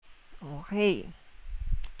Okay.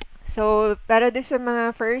 So, para doon sa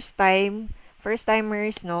mga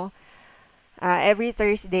first-timers, no, every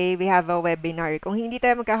Thursday, we have a webinar. Kung hindi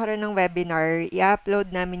tayo magkakaroon ng webinar, i-upload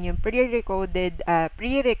namin yung pre-recorded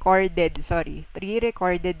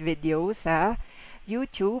video sa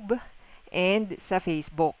YouTube and sa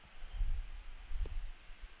Facebook.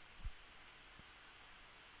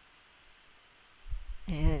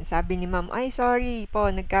 Ayan, sabi ni Ma'am, ay sorry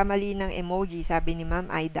po, nagkamali ng emoji. Sabi ni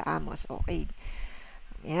Ma'am Aida Amos. Okay.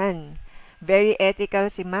 Ayan. Very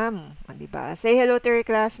ethical si Ma'am. O, diba? Say hello to your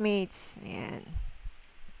classmates. Ayan.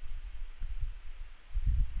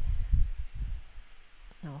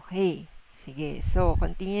 Okay. Sige. So,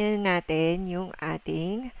 continue natin yung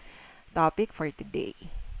ating topic for today.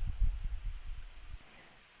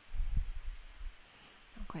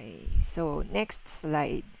 Okay. So, next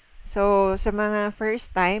slide. So, sa mga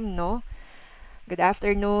first time, no? Good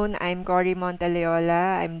afternoon. I'm Cory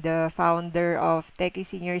Monteleola. I'm the founder of Techie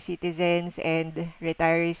Senior Citizens and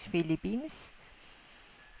Retirees Philippines.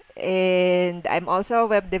 And I'm also a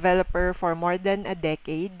web developer for more than a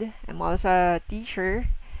decade. I'm also a teacher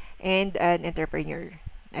and an entrepreneur.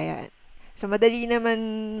 Ayan. So, madali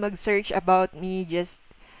naman mag-search about me. Just,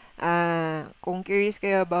 kung curious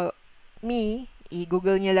kayo about me,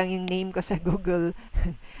 i-google nyo lang yung name ko sa Google.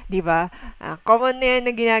 Di ba? Common na yan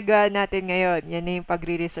na ginagawa natin ngayon. Yan na yung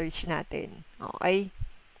pagre-research natin. Okay?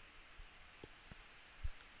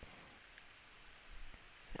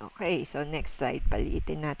 Okay, so next slide.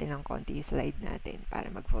 Paliitin natin ng konti yung slide natin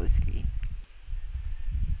para mag-full screen.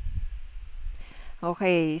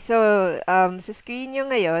 Okay, so sa screen nyo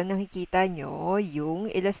ngayon, nakikita nyo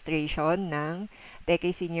yung illustration ng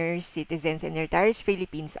Techie Seniors Citizens and Retirees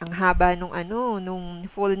Philippines. Ang haba nung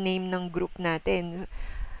full name ng group natin.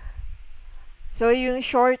 So, yung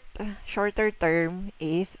shorter term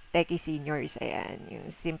is Techie Seniors. Ayan, yung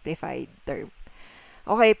simplified term.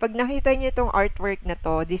 Okay, pag nakita niyo itong artwork na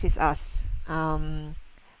to, this is us.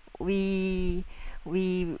 We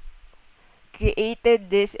created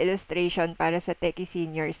this illustration para sa Techie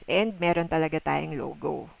Seniors and meron talaga tayong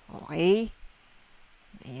logo. Okay?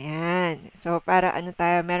 Ayan. So, para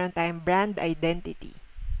meron tayong brand identity.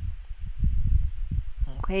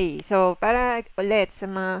 Okay. So, para ulit sa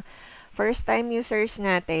mga first-time users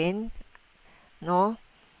natin, no?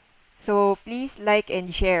 So, please like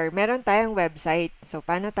and share. Meron tayong website. So,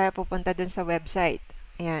 paano tayo pupunta dun sa website?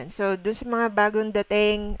 Ayan. So, dun sa mga bagong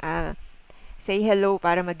dating, say hello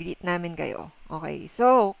para mag-greet namin kayo. Okay.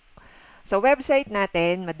 So, website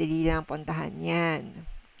natin, madali lang puntahan yan.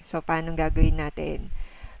 So, paano gagawin natin?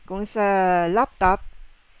 Kung sa laptop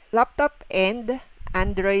and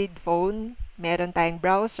Android phone, meron tayong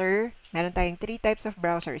browser. Meron tayong 3 types of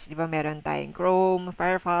browsers. Di ba? Meron tayong Chrome,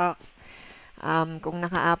 Firefox. Kung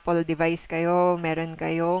naka-Apple device kayo, meron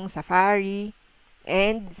kayong Safari.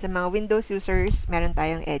 And sa mga Windows users, meron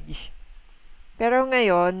tayong Edge. Pero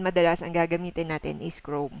ngayon, madalas ang gagamitin natin is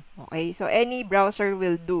Chrome. Okay? So, any browser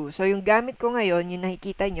will do. So, yung gamit ko ngayon, yung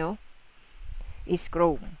nakikita nyo, is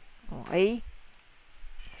Chrome. Okay?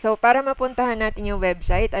 So, para mapuntahan natin yung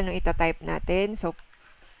website, anong itatype natin? So,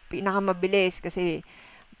 pinakamabilis kasi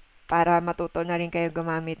para matuto na rin kayo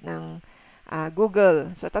gumamit ng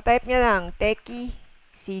Google. So, tatype nyo lang, Techie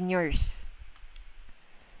Seniors.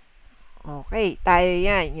 Okay, tayo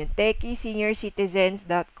yan. Yung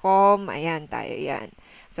techieseniorcitizens.com, ayan, tayo yan.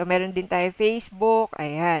 So, meron din tayo Facebook,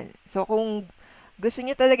 ayan. So, kung gusto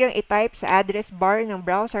nyo talagang i-type sa address bar ng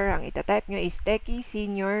browser, ang itatype nyo is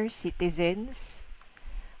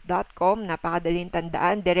techieseniorcitizens.com. Napakadaling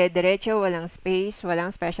tandaan. Dire-diretso, walang space,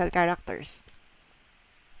 walang special characters.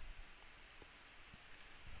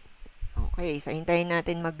 Okay, so hintayin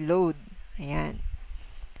natin mag-load. Ayan.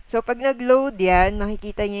 So, pag nag-load yan,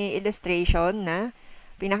 makikita nyo yung illustration na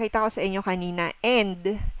pinakita ko sa inyo kanina.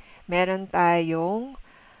 And, meron tayong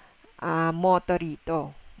motto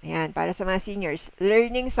rito. Ayan, para sa mga seniors.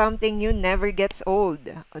 Learning something new never gets old.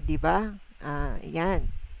 O, diba?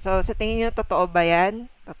 Ayan. So, sa tingin nyo, totoo ba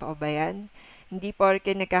yan? Totoo ba yan? Hindi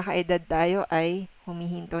porke nagkakaedad tayo ay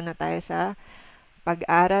humihinto na tayo sa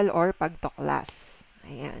pag-aral or pagtuklas.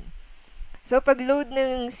 Ayan. So, pag-load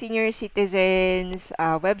ng senior citizens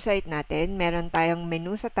website natin, meron tayong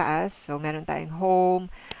menu sa taas. So, meron tayong home,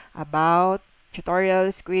 about,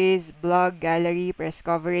 tutorials, quiz, blog, gallery, press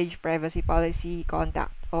coverage, privacy policy,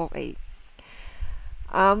 contact. Okay.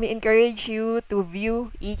 We encourage you to view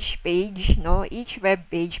each page, no? Each web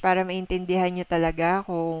page para maintindihan nyo talaga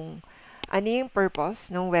kung ano yung purpose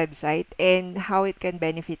ng website and how it can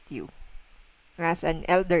benefit you as an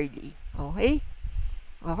elderly. Okay?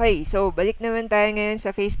 Okay, so balik naman tayo ngayon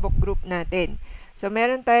sa Facebook group natin. So,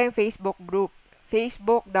 meron tayong Facebook group,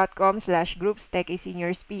 facebook.com/groups Techie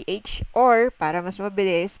Seniors PH, or para mas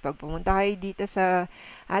mabilis, pag pumunta kayo dito sa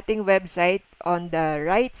ating website, on the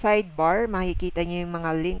right sidebar, makikita niyo yung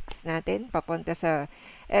mga links natin papunta sa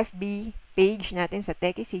FB page natin sa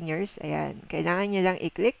Techie Seniors. Ayan, kailangan niyo lang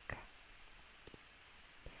i-click.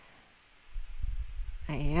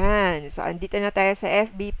 Ayan, so andito na tayo sa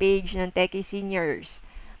FB page ng Techie Seniors.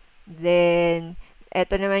 Then,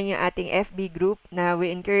 eto naman yung ating FB group na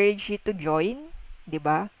we encourage you to join, 'di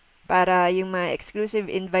ba? Para yung mga exclusive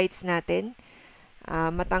invites natin,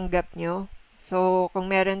 matanggap nyo. So, kung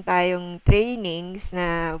meron tayong trainings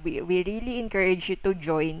na we really encourage you to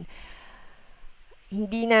join,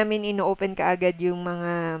 hindi namin ino-open kaagad yung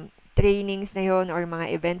mga trainings na yon or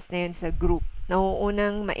mga events na yon sa group.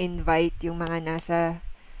 Nauunang ma-invite yung mga nasa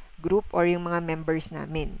group or yung mga members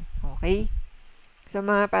namin. Okay? So,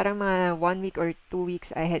 parang mga 1 week or 2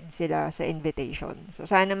 weeks ahead sila sa invitation. So,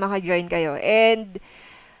 sana maka-join kayo. And,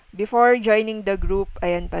 before joining the group,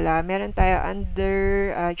 ayan pala, meron tayo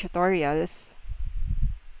under tutorials,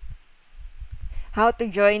 how to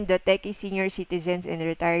join the Techie Senior Citizens and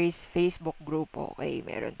Retirees Facebook group. Okay,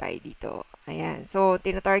 meron tayo dito. Ayan. So,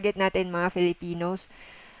 tinatarget natin mga Filipinos.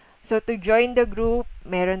 So, to join the group,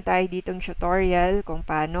 meron tayo ditong tutorial kung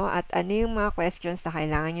paano at ano yung mga questions na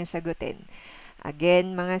kailangan nyo sagutin.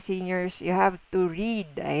 Again, mga seniors, you have to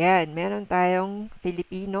read. Ayan, meron tayong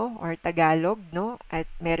Filipino or Tagalog, no?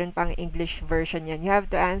 At meron pang English version yan. You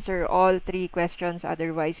have to answer all 3 questions,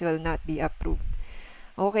 otherwise you will not be approved.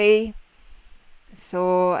 Okay?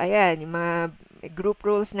 So, ayan, yung mga group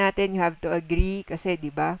rules natin, you have to agree kasi,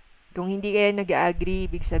 di ba? Kung hindi kayo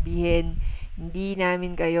nag-agree, ibig sabihin, hindi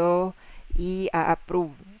namin kayo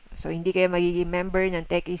i-approve. So, hindi kayo magiging member ng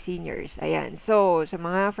Techie Seniors. Ayan. So, sa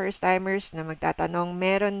mga first-timers na magtatanong,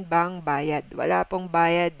 meron bang bayad? Wala pong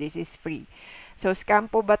bayad. This is free. So,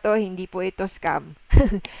 scam po ba to? Hindi po ito scam.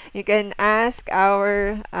 You can ask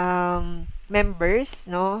our members,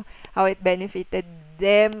 no, how it benefited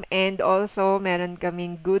them, and also, meron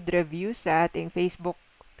kaming good reviews sa ating Facebook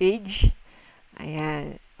page.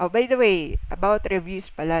 Ayan. Oh, by the way, about reviews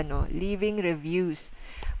pala, no, leaving reviews.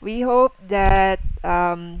 We hope that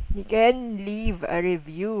you can leave a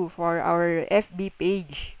review for our FB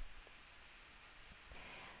page.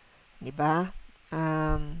 Diba?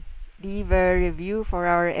 Leave a review for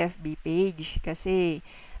our FB page. Kasi,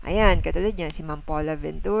 ayan, katulad niya, si Ma'am Paula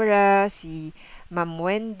Ventura, si Ma'am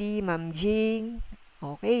Wendy, Ma'am Jing.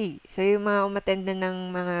 Okay. So, yung mga umattend na ng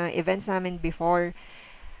mga events namin before,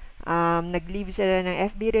 nag-leave sila ng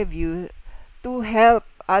FB review to help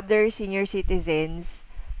other senior citizens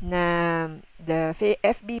na the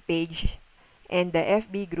FB page and the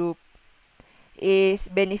FB group is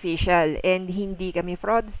beneficial and hindi kami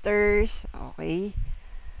fraudsters. Okay?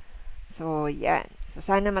 So, yan. So,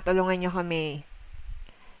 sana matulungan nyo kami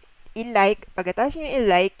i-like. Pagkatapos nyo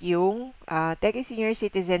i-like yung Techie Senior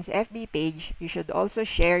Citizens FB page, you should also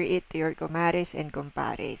share it to your kumares and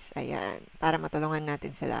kumpares. Ayan. Para matulungan natin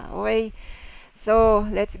sila. Okay? So,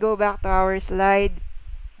 let's go back to our slide.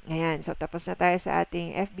 Ayan. So, tapos na tayo sa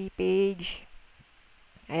ating FB page.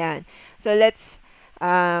 Ayan. So, let's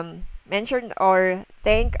mention or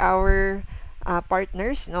thank our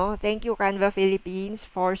partners, no? Thank you, Canva Philippines,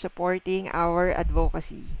 for supporting our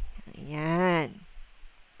advocacy. Ayan.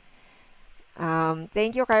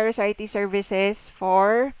 Thank you, Kairos IT Services,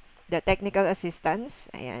 for the technical assistance.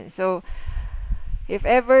 Ayan. So, if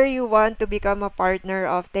ever you want to become a partner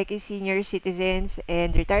of Techie Senior Citizens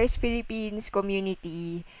and Retirees Philippines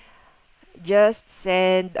community, just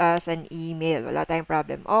send us an email. Wala tayong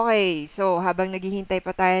problem. Okay, so habang naghihintay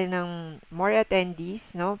pa tayo ng more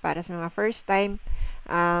attendees, no, para sa mga first time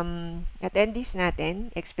attendees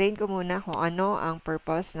natin, explain ko muna kung ano ang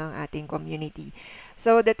purpose ng ating community.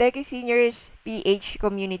 So, the Techie Seniors PH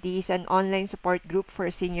community is an online support group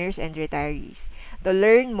for seniors and retirees to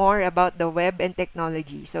learn more about the web and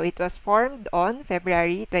technology. So, it was formed on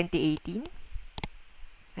February 2018.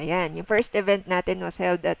 Ayan, yung first event natin was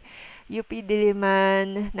held at UP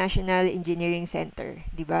Diliman National Engineering Center,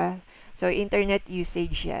 di ba? So, internet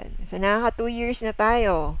usage yan. So, nakaka 2 years na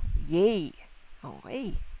tayo. Yay!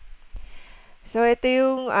 Okay. So, ito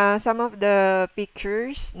yung some of the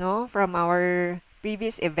pictures, no, from our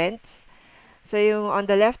previous events. So, yung on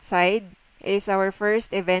the left side is our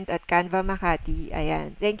first event at Canva Makati.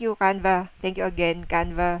 Ayan. Thank you, Canva. Thank you again,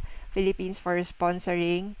 Canva Philippines, for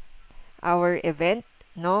sponsoring our event,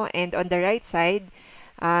 no? And on the right side,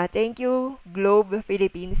 thank you, Globe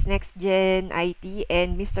Philippines, Next Gen IT,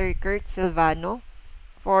 and Mr. Kurt Silvano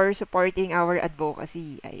for supporting our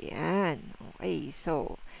advocacy. Ayan. Okay.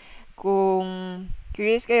 So, kung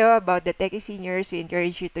curious kayo about the Techie Seniors, we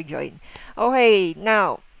encourage you to join. Okay,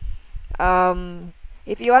 now,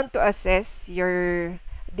 if you want to assess your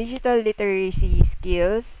digital literacy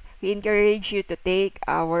skills, we encourage you to take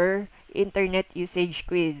our internet usage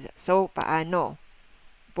quiz. So, paano?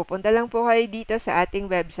 Pupunta lang po kayo dito sa ating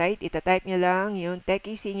website. Itatype nyo lang yung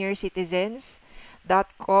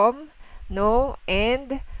techieseniorscitizens.com, no?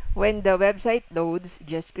 And when the website loads,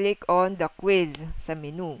 just click on the quiz sa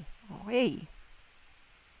menu. Okay.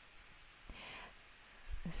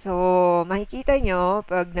 So, makikita nyo,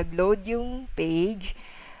 pag nag-load yung page,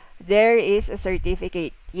 there is a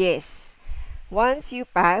certificate. Yes. Once you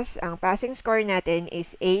pass, ang passing score natin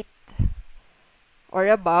is 8 or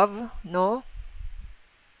above, no?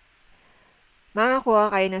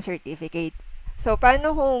 Makakuha kayo ng certificate. So,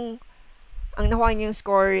 paano kung ang nakuha niyong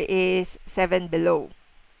score is 7 below?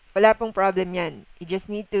 Wala pong problem yan. You just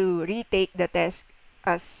need to retake the test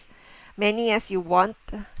as many as you want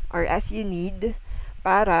or as you need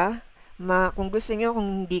para kung gusto niyo,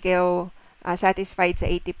 kung hindi kayo satisfied sa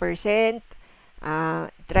 80%,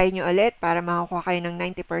 try nyo ulit para makakuha kayo ng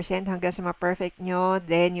 90% hanggang sa ma-perfect nyo,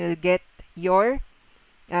 then you'll get your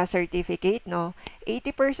certificate, no?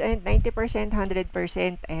 80%, 90%, 100%,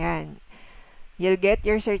 ayan. You'll get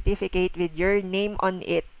your certificate with your name on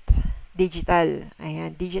it. Digital.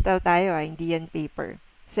 Ayan, digital tayo, hindi yan paper.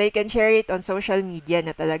 So, you can share it on social media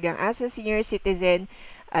na talagang as a senior citizen,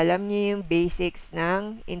 alam niyo yung basics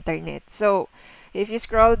ng internet. So, if you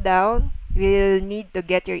scroll down, we'll need to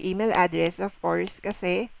get your email address, of course,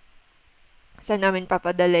 kasi saan namin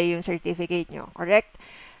papadala yung certificate nyo. Correct?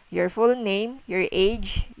 Your full name, your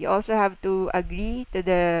age, you also have to agree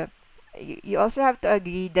that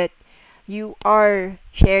you are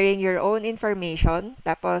sharing your own information.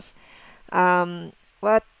 Tapos,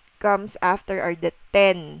 what comes after are the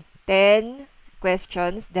 10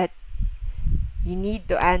 questions that you need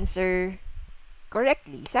to answer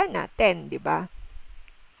correctly. Sana 10, di ba?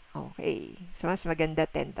 Okay. So, mas maganda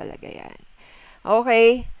 10 talaga yan.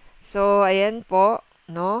 Okay. So, ayan po,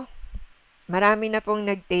 no? Marami na pong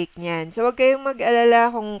nag-take niyan. So, huwag kayong mag-alala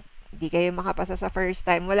kung di kayo makapasa sa first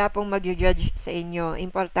time. Wala pong mag-judge sa inyo.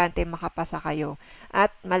 Importante makapasa kayo. At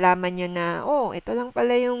malaman nyo na, oh, ito lang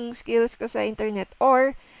pala yung skills ko sa internet.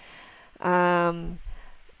 Or,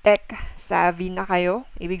 tech savvy na kayo.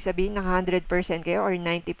 Ibig sabihin, naka 100% kayo or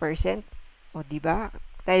 90%. O, di ba?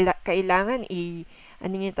 Kailangan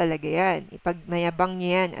ano nyo talaga yan. Ipagmayabang nyo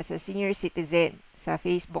yan as a senior citizen sa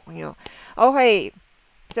Facebook nyo. Okay.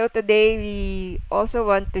 So today, we also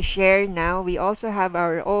want to share now, we also have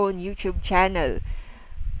our own YouTube channel.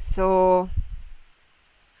 So,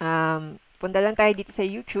 punta lang tayo dito sa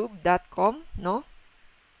youtube.com, no?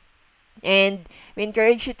 And we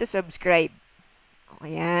encourage you to subscribe.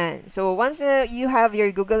 Ayan. So, once you have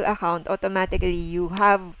your Google account, automatically you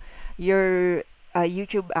have your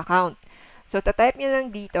YouTube account. So, tatype nyo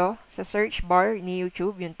lang dito sa search bar ni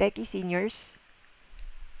YouTube, yung Techie Seniors.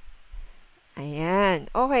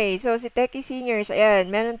 Ayan. Okay, so si Techie Seniors,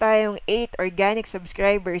 ayan, meron tayong 8 organic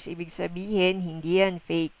subscribers. Ibig sabihin, hindi yan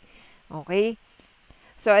fake. Okay?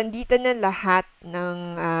 So, andito na lahat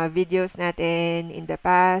ng videos natin in the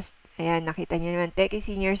past. Ayan, nakita nyo naman, Techie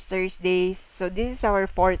Seniors Thursdays. So, this is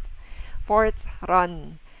our fourth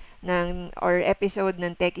run or episode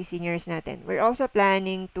ng Techie Seniors natin. We're also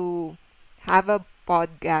planning to have a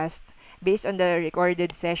podcast based on the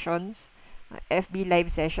recorded sessions, FB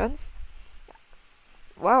live sessions.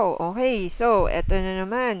 Wow, okay. So, eto na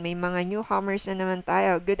naman. May mga newcomers na naman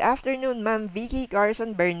tayo. Good afternoon, Ma'am Vicky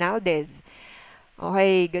Carson Bernaldez.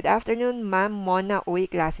 Okay, good afternoon, Ma'am Mona Uy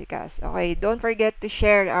Clasicas. Okay, don't forget to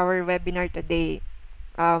share our webinar today.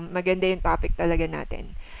 Maganda yung topic talaga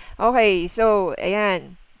natin. Okay, so,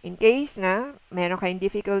 ayan. In case na meron kayong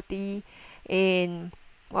difficulty in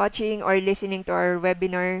watching or listening to our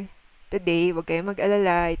webinar today, huwag kayong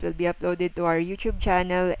mag-alala. It will be uploaded to our YouTube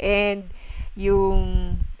channel and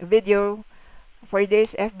yung video for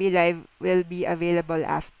this FB Live will be available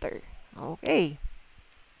after. Okay.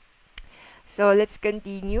 So, let's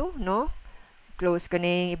continue, no? Close ko na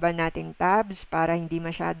yung iba nating tabs para hindi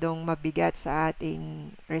masyadong mabigat sa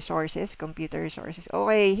ating resources, computer resources.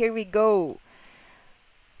 Okay, here we go.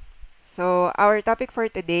 So, our topic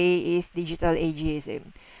for today is digital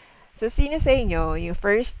ageism. So, sino sa inyo yung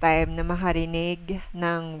first time na makarinig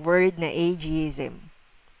ng word na ageism?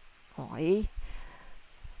 Okay.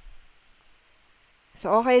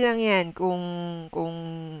 So, okay lang yan kung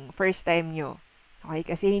first time nyo. Okay,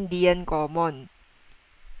 kasi hindi yan common.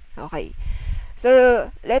 Okay. So,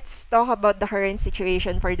 let's talk about the current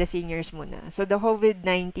situation for the seniors muna. So, the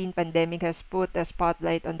COVID-19 pandemic has put a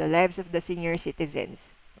spotlight on the lives of the senior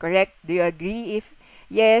citizens. Correct? Do you agree?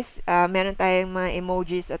 yes, meron tayong mga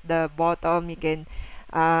emojis at the bottom. You can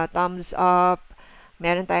thumbs up,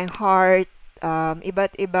 meron tayong heart,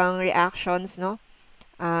 iba't ibang reactions, no?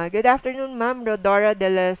 Good afternoon, Ma'am Rodora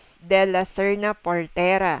de la Serna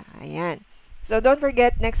Portera. Ayan. So, don't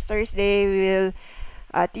forget, next Thursday, we will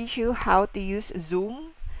teach you how to use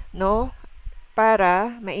Zoom, no?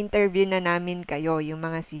 Para ma-interview na namin kayo, yung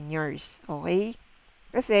mga seniors. Okay?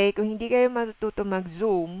 Kasi, kung hindi kayo matututo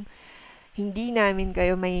mag-Zoom, hindi namin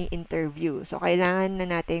kayo may interview. So, kailangan na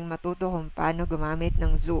nating matuto kung paano gumamit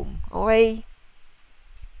ng Zoom. Okay?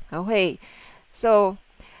 Okay. So,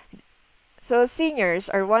 seniors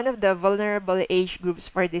are one of the vulnerable age groups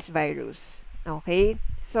for this virus. Okay?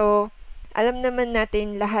 So, alam naman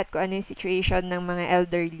natin lahat kung ano yung situation ng mga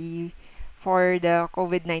elderly for the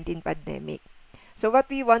COVID-19 pandemic. So, what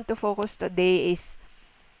we want to focus today is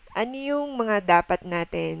ano yung mga dapat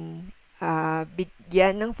natin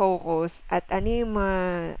bigyan ng focus at ano yung mga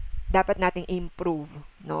dapat nating improve,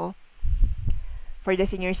 no? For the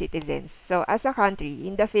senior citizens. So, as a country,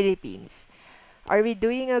 in the Philippines, are we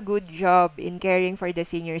doing a good job in caring for the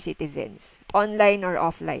senior citizens? Online or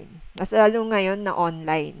offline? Mas lalo ngayon na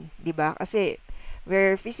online, di ba? Kasi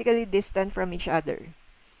we're physically distant from each other.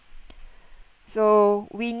 So,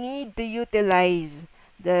 we need to utilize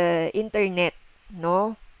the internet,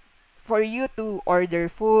 no? For you to order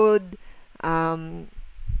food,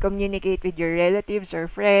 communicate with your relatives or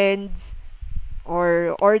friends,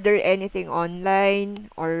 or order anything online,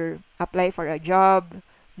 or apply for a job,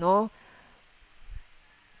 no?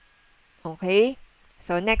 Okay?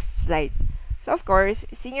 So, next slide. So, of course,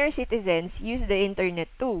 senior citizens use the internet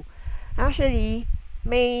too. Actually,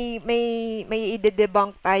 may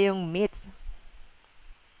i-debunk tayong myth.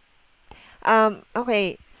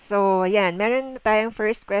 Okay. So, ayan. Meron na tayong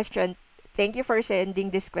first question. Thank you for sending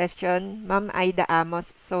this question, Ma'am Aida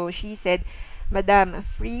Amos. So, she said, Madam,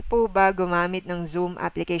 free po ba gumamit ng Zoom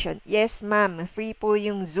application? Yes, ma'am. Free po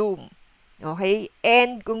yung Zoom. Okay?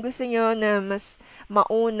 And kung gusto nyo na mas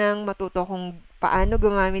maunang matuto kung paano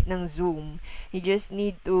gumamit ng Zoom, you just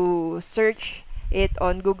need to search it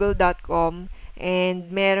on google.com and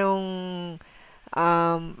merong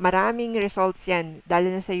maraming results yan,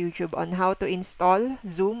 lalo na sa YouTube, on how to install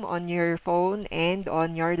Zoom on your phone and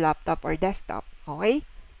on your laptop or desktop. Okay?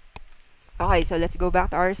 Okay, so let's go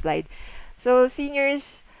back to our slide. So,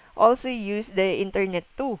 seniors also use the internet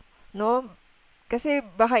too, no? Kasi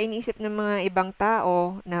baka iniisip ng mga ibang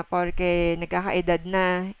tao na porke nagkakaedad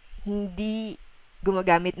na hindi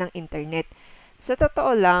gumagamit ng internet. Sa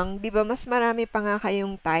totoo lang, 'di ba, mas marami pa nga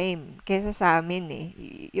kayong time kaysa sa amin eh.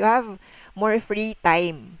 You have more free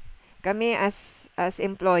time. Kami as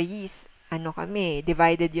employees, kami,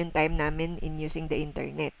 divided yung time namin in using the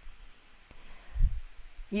internet.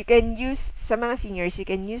 You can use, sa mga seniors, you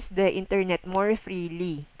can use the internet more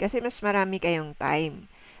freely kasi mas marami kayong time,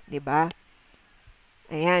 'di ba?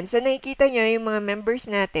 Ayan. So, nakikita nyo yung mga members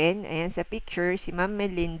natin. Ayan, sa picture, si Ma'am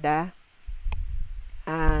Melinda.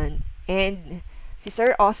 And si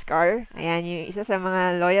Sir Oscar. Ayan, yung isa sa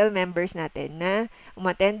mga loyal members natin na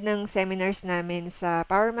umattend ng seminars namin sa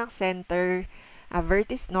PowerMax Center,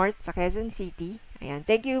 Vertis North sa Quezon City. Ayan.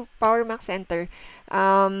 Thank you, PowerMax Center.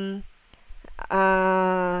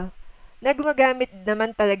 Na gumagamit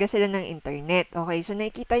naman talaga sila ng internet. Okay, so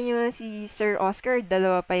nakikita nyo si Sir Oscar,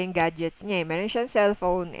 dalawa pa yung gadgets niya. Meron siyang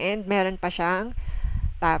cellphone and meron pa siyang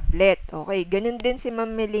tablet. Okay, ganun din si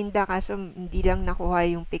Ma'am Melinda kaso hindi lang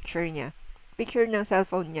nakuha yung picture niya. Picture ng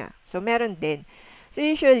cellphone niya. So, meron din. So,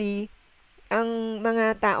 usually, ang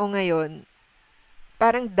mga tao ngayon,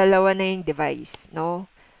 parang dalawa na yung device, no?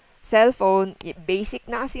 Cellphone, basic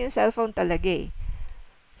na kasi yung cellphone talaga eh.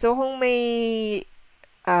 So, kung may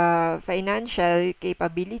financial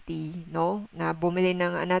capability, no, na bumili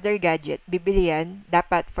ng another gadget, bibili yan,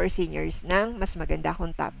 dapat for seniors ng mas maganda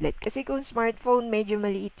kung tablet. Kasi kung smartphone, medyo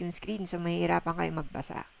maliit yung screen, so mahihirapan kayo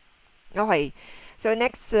magbasa. Okay, so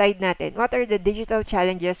next slide natin. What are the digital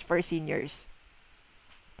challenges for seniors?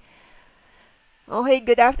 Okay,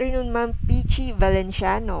 good afternoon, Ma'am Peachy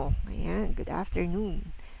Valenciano. Ayan, good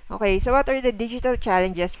afternoon. Okay, so what are the digital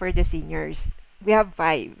challenges for the seniors? We have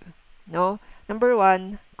 5, no? Number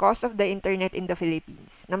 1, cost of the internet in the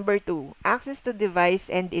Philippines. Number 2, access to device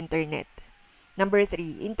and internet. Number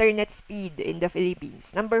 3, internet speed in the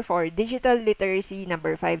Philippines. Number 4, digital literacy.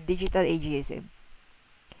 Number 5, digital ageism.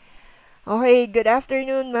 Okay, good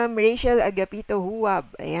afternoon, Ma'am Rachel Agapito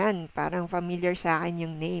Huwab. Ayan, parang familiar sa akin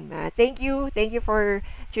yung name. Thank you for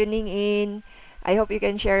tuning in. I hope you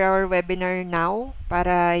can share our webinar now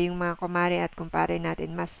para yung mga kumare at kumpare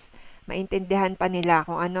natin mas maintindihan pa nila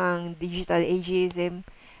kung ano ang digital ageism,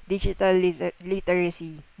 digital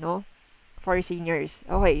literacy, no? for seniors.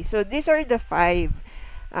 Okay, so these are the 5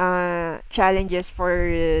 challenges for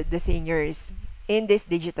the seniors in this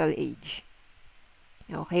digital age.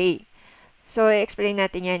 Okay. So, explain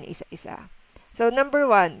natin yan isa-isa. So, number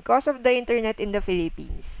 1, cost of the internet in the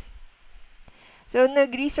Philippines. So,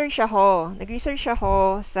 nag-research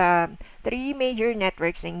ako sa 3 major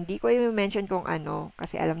networks na hindi ko i-mention kung ano,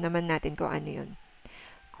 kasi alam naman natin kung ano yun.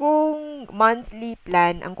 Kung monthly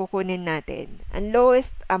plan ang kukunin natin, ang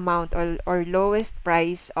lowest amount or lowest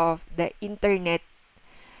price of the internet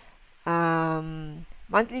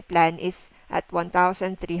monthly plan is at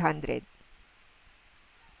 1,300.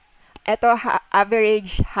 Ito,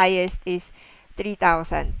 average highest is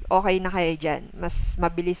 3,000. Okay na kayo dyan. Mas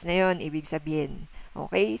mabilis na yon ibig sabihin.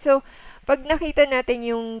 Okay? So, pag nakita natin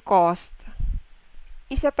yung cost,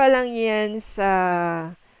 isa pa lang yan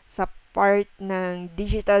sa part ng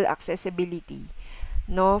digital accessibility,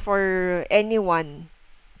 no, for anyone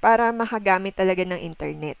para makagamit talaga ng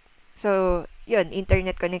internet. So, yun,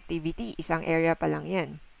 internet connectivity, isang area pa lang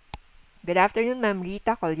yan. Good afternoon, Ma'am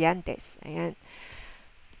Rita Colyantes. Ayan.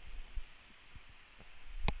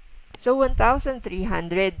 So, 1,300,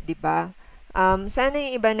 di ba? Sana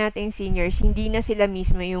yung iba nating seniors, hindi na sila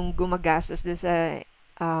mismo yung gumagastos doon sa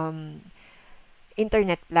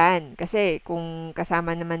internet plan. Kasi kung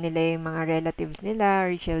kasama naman nila yung mga relatives nila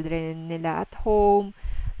or children nila at home,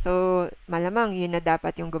 so malamang yun na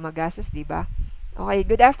dapat yung gumagastos, di ba? Okay,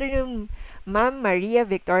 good afternoon, Ma'am Maria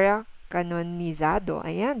Victoria Canonizado.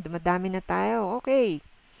 Ayan, dumadami na tayo. Okay.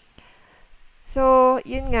 So,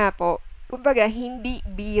 yun nga po. Kumbaga, hindi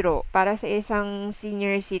biro para sa isang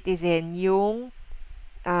senior citizen yung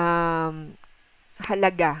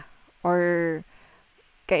halaga or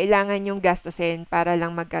kailangan yung gastusin para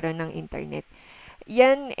lang magkaroon ng internet.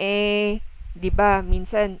 Yan 'di ba,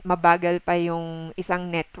 minsan mabagal pa yung isang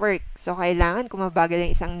network. So kailangan kung mabagal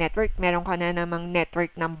yung isang network, meron ka na namang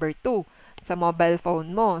network number 2 sa mobile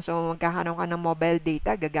phone mo. So magkakaroon ka ng mobile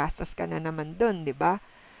data, gagastos ka na naman doon, 'di ba?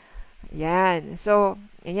 Yan. So,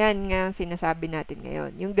 ayan nga sinasabi natin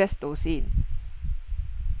ngayon, yung gastusin.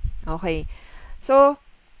 Okay. So,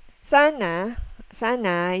 sana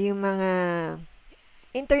yung mga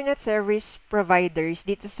internet service providers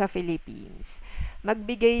dito sa Philippines,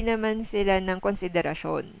 magbigay naman sila ng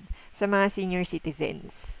konsiderasyon sa mga senior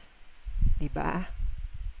citizens. 'Di ba?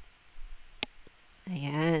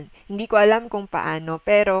 Ayan. Hindi ko alam kung paano,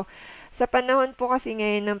 pero sa panahon po kasi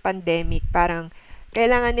ngayon ng pandemic, parang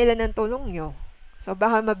kailangan nila ng tulong nyo. So,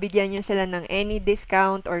 baka mabigyan nyo sila ng any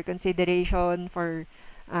discount or consideration for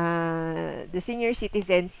the senior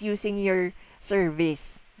citizens using your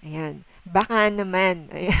service. Ayan. Baka naman.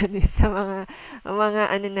 Ayan. Sa mga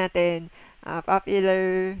ano natin,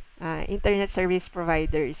 popular internet service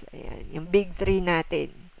providers. Ayan. Yung big 3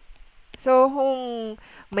 natin. So, kung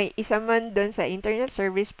may isa man doon sa internet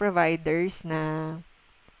service providers na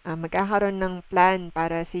magkakaroon ng plan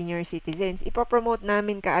para senior citizens, ipopromote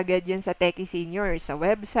namin kaagad yan sa Techie Seniors, sa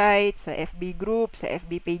website, sa FB group, sa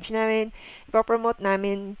FB page namin. Ipopromote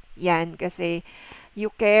namin yan kasi you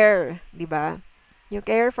care, di ba? You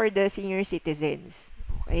care for the senior citizens.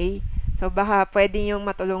 Okay? So, baka pwede yung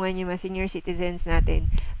matulungan yung mga senior citizens natin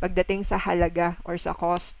pagdating sa halaga or sa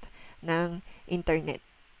cost ng internet.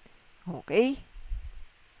 Okay?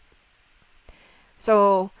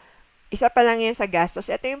 So, isa pa lang yan sa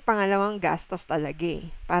gastos. Ito yung pangalawang gastos talaga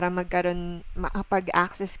para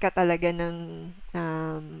makapag-access ka talaga ng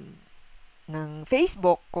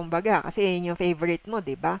Facebook, kumbaga, kasi yun yung favorite mo,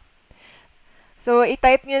 di ba? So,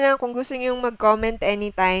 i-type nyo lang kung gusto nyo mag-comment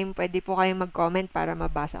anytime, pwede po kayong mag-comment para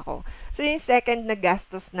mabasa ko. So, yung second na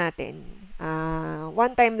gastos natin,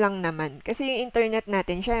 one time lang naman. Kasi yung internet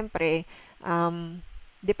natin, syempre,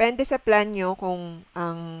 depende sa plan nyo kung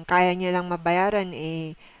ang kaya nyo lang mabayaran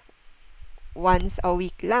once a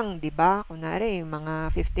week lang, 'di ba? Kunwari,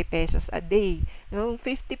 mga 50 pesos a day. Yung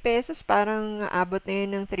 50 pesos parang abot na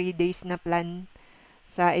yun ng 3 days na plan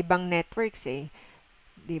sa ibang networks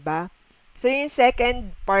 'di ba? So yung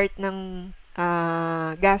second part ng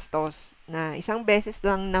gastos na isang beses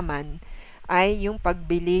lang naman ay yung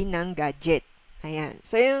pagbili ng gadget. Ayan.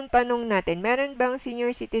 So yung tanong natin, meron bang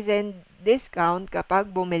senior citizen discount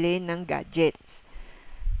kapag bumili ng gadgets?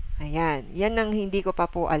 Ayan. Yan ang hindi ko pa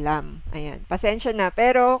po alam. Ayan. Pasensya na.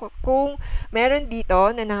 Pero kung meron dito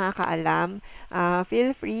na nakakaalam,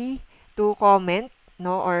 feel free to comment,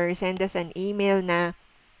 no, or send us an email na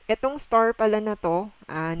etong store pala na to,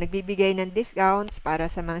 nagbibigay ng discounts para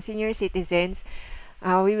sa mga senior citizens.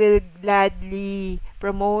 We will gladly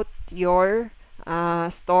promote your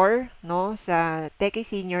store, no, sa Techie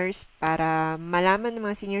Seniors para malaman ng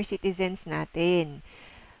mga senior citizens natin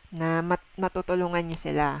na matutulungan nyo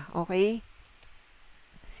sila. Okay?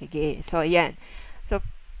 Sige. So, ayan. So,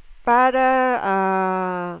 para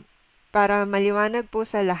para maliwanag po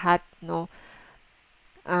sa lahat, no,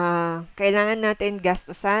 kailangan natin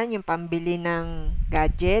gastusan yung pambili ng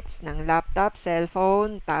gadgets, ng laptop,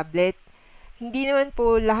 cellphone, tablet. Hindi naman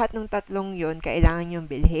po lahat ng tatlong yon kailangan yung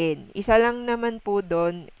bilhin. Isa lang naman po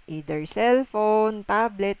doon, either cellphone,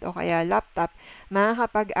 tablet, o kaya laptop,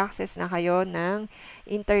 makakapag-access na kayo ng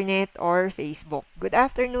internet or Facebook. Good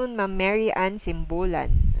afternoon, Ma'am Mary Ann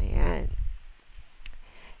Simbulan. Ayan.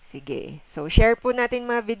 Sige. So, share po natin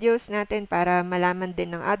mga videos natin para malaman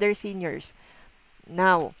din ng other seniors.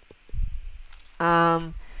 Now,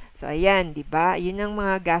 so ayan, 'di ba? 'Yun ang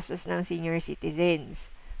mga gastos ng senior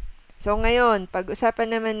citizens. So ngayon, pag-usapan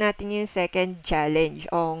naman natin yung second challenge.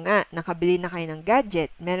 O nga, nakabili na kayo ng gadget,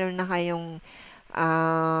 meron na kayong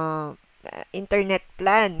internet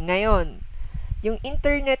plan. Ngayon, yung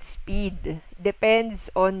internet speed depends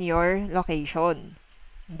on your location.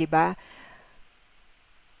 'Di ba?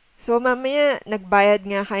 So, mamaya, nagbayad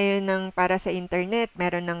nga kayo ng para sa internet,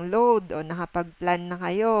 meron ng load o nakapag-plan na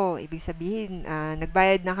kayo. Ibig sabihin,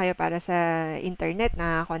 nagbayad na kayo para sa internet,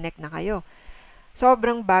 naka-connect na kayo.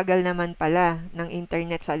 Sobrang bagal naman pala ng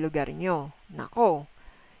internet sa lugar nyo. Nako,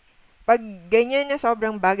 pag ganyan na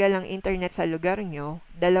sobrang bagal ng internet sa lugar nyo,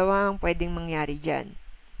 dalawa ang pwedeng mangyari dyan.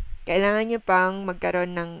 Kailangan nyo pang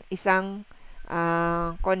magkaroon ng isang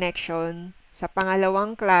connection sa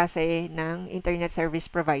pangalawang klase ng internet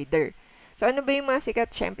service provider. So, ano ba yung mga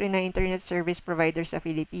sikat, syempre, na internet service provider sa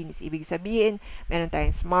Philippines? Ibig sabihin, meron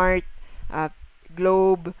tayong Smart,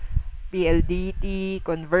 Globe, PLDT,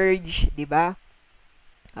 Converge, di ba?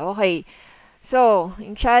 Okay. So,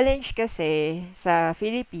 yung challenge kasi sa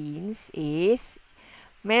Philippines is,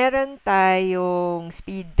 meron tayong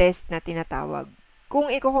speed test na tinatawag.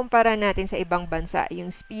 Kung ikukumpara natin sa ibang bansa,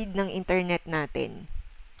 yung speed ng internet natin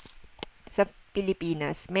sa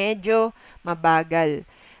Pilipinas, medyo mabagal.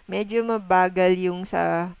 Medyo mabagal yung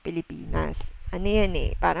sa Pilipinas. Ano yan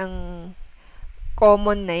eh? Parang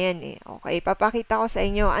common na yan eh. Okay, papakita ko sa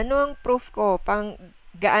inyo. Ano ang proof ko?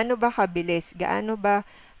 Gaano ba kabilis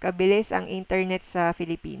ang internet sa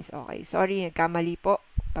Philippines? Okay, sorry, nagkamali po.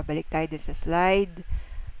 Pabalik tayo dun sa slide.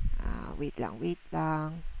 Wait lang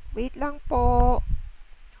po.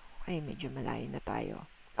 Okay, medyo malayo na tayo.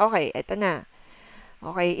 Okay, eto na.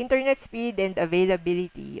 Okay, internet speed and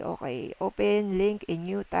availability. Okay, open link in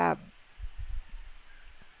new tab.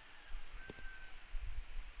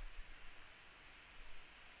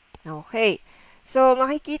 Okay, so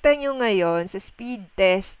makikita nyo ngayon sa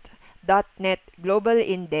speedtest.net Global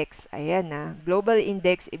Index. Ayan na, Global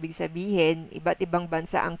Index, ibig sabihin, iba't ibang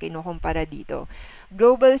bansa ang kinukumpara dito.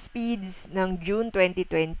 Global speeds ng June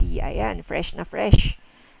 2020. Ayan, fresh na fresh.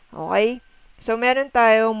 Okay? So, meron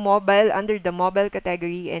tayong mobile under the mobile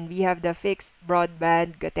category and we have the fixed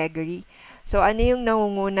broadband category. So, ano yung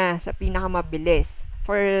nangunguna sa pinakamabilis?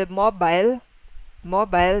 For mobile,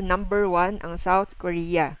 number 1 ang South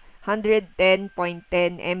Korea. 110.10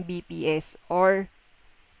 Mbps or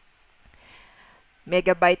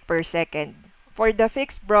megabyte per second. For the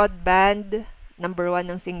fixed broadband, number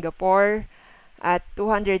 1 ng Singapore at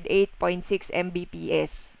 208.6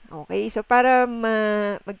 Mbps. Okay, so para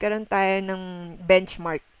magkaroon tayo ng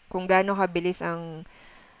benchmark kung gaano kabilis ang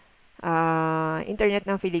internet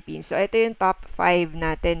ng Philippines. So, ito yung top 5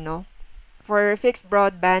 natin, no? For fixed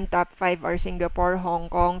broadband, top 5 are Singapore,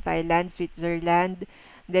 Hong Kong, Thailand, Switzerland.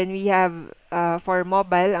 Then we have, for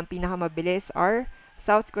mobile, ang pinakamabilis are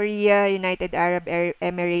South Korea, United Arab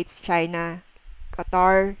Emirates, China,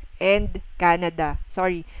 Qatar, and Canada.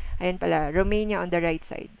 Sorry, ayan pala, Romania on the right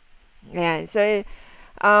side. Ayan, so,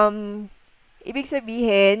 ibig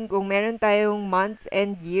sabihin, kung meron tayong month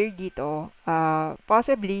and year dito,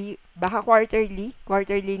 possibly, baka quarterly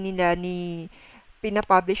nila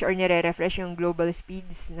pinapublish or nire-refresh yung global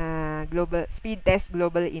speeds na global speed test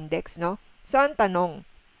global index, no? So, ang tanong,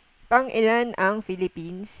 pang-ilan ang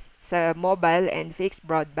Philippines sa mobile and fixed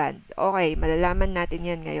broadband? Okay, malalaman natin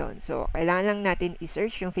yan ngayon. So, kailangan lang natin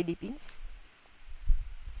i-search yung Philippines,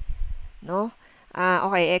 no?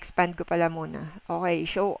 Okay, expand ko pala muna. Okay,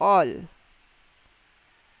 show all.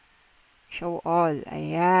 Show all.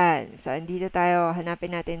 Ayan. So, andito tayo.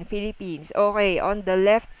 Hanapin natin Philippines. Okay, on the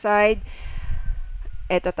left side,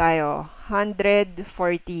 eto tayo. 114.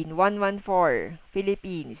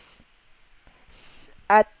 Philippines.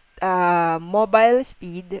 At mobile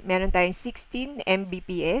speed, meron tayong 16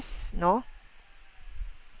 Mbps, no?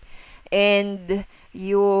 And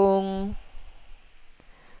yung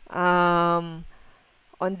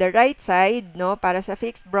on the right side, no, para sa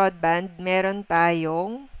fixed broadband, meron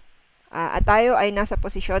tayong, at tayo ay nasa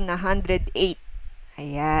posisyon na 108.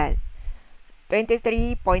 Ayan.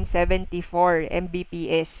 23.74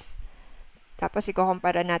 Mbps. Tapos,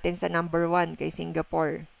 ikukumpara natin sa number 1 kay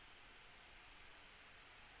Singapore.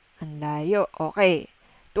 Ang layo. Okay.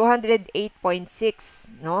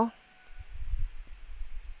 208.6, no?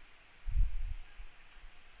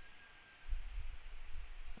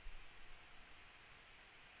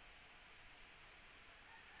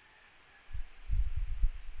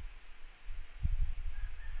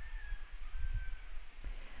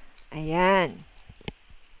 Ayan.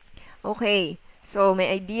 Okay. So,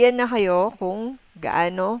 may idea na kayo kung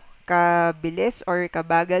gaano kabilis or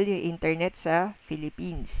kabagal yung internet sa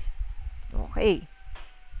Philippines. Okay.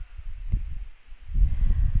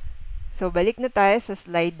 So, balik na tayo sa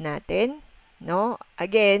slide natin. No?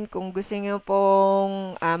 Again, kung gusto nyo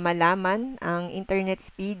pong malaman ang internet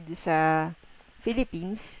speed sa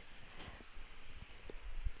Philippines,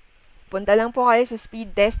 punta lang po kayo sa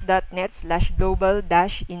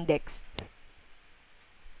speedtest.net/global-index.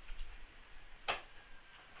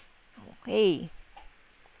 Okay.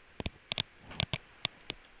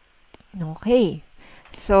 Okay.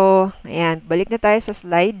 So, ayan. Balik na tayo sa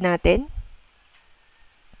slide natin.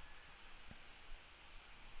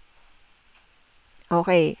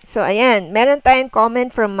 Okay. So, ayan. Meron tayong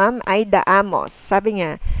comment from Ma'am Aida Amos. Sabi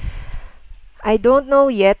niya, I don't know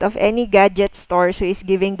yet of any gadget stores who is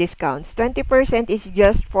giving discounts. 20% is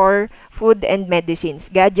just for food and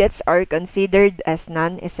medicines. Gadgets are considered as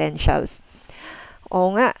non-essentials.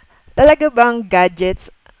 Oo nga. Talaga bang gadgets,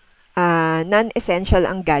 non-essential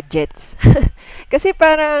ang gadgets? Kasi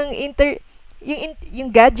parang yung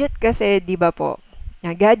gadget kasi, di ba po,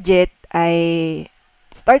 na gadget ay,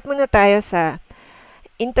 start muna tayo sa,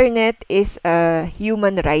 internet is a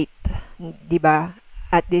human right, di ba?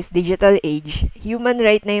 At this digital age, human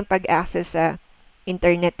right na yung pag-access sa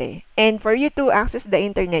internet eh. And for you to access the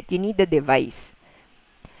internet, you need a device.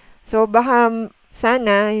 So, baka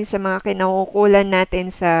sana yung sa mga kinakukulan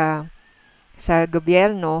natin sa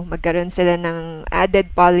gobyerno, magkaroon sila ng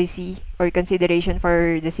added policy or consideration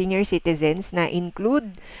for the senior citizens na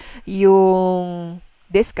include yung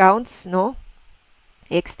discounts, no?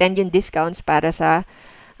 Extend yung discounts para sa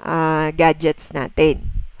gadgets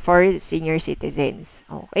natin for senior citizens.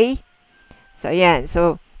 Okay? So, ayan.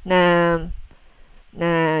 So,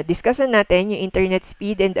 discussion natin yung internet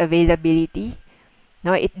speed and availability.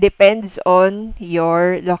 No, it depends on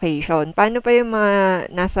your location. Paano pa yung mga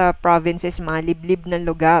nasa provinces, mga liblib na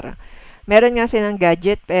lugar? Meron nga silang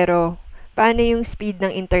gadget, pero paano yung speed ng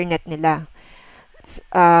internet nila?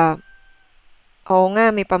 Oo nga,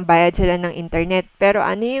 may pambayad sila ng internet, pero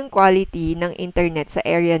ano yung quality ng internet sa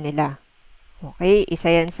area nila? Okay, isa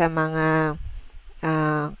yan sa mga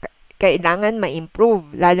kailangan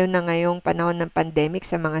ma-improve, lalo na ngayong panahon ng pandemic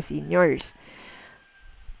sa mga seniors.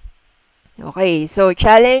 Okay, so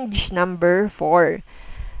challenge number 4,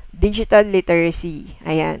 digital literacy.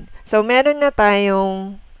 Ayan. So, meron na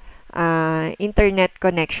tayong internet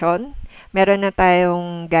connection, meron na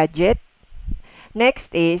tayong gadget.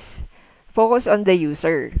 Next is, focus on the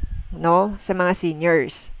user, no? Sa mga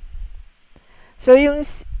seniors. So, yung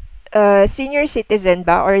senior citizen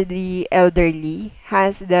ba or the elderly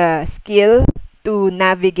has the skill to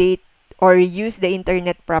navigate or use the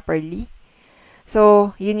internet properly.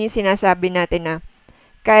 So, yun yung sinasabi natin na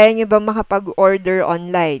kaya nyo ba makapag-order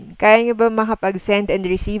online? Kaya nyo ba makapag-send and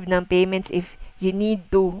receive ng payments if you need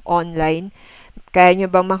to online? Kaya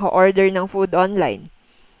nyo bang maka-order ng food online?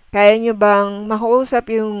 Kaya nyo bang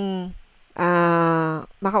makausap yung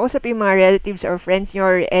mga relatives or friends nyo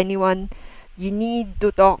or anyone you need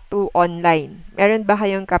to talk to online? Meron ba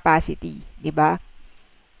kayong capacity? Diba?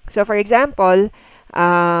 So, for example,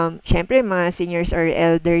 syempre, mga seniors or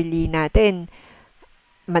elderly natin,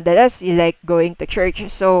 madalas, you like going to church.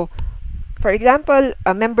 So, for example,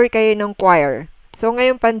 a member kayo ng choir. So,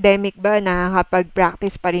 ngayong pandemic ba,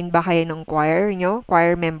 nakakapag-practice pa rin ba kayo ng choir nyo?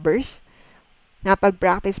 Choir members?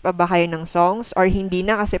 Nakapag-practice pa ba kayo ng songs? Or hindi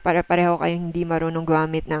na kasi pare-pareho kayong hindi marunong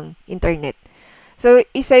gumamit ng internet? So,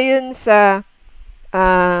 isa yun sa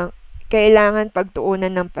kailangan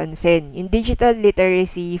pagtuunan ng pansin. Yung digital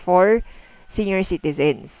literacy for senior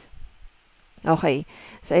citizens. Okay.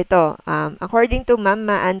 So, ito. According to Ma'am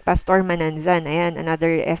Maan Pastor Mananzan, ayan,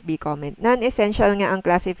 another FB comment. Non-essential nga ang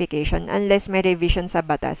classification unless may revision sa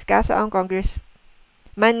batas. Kaso ang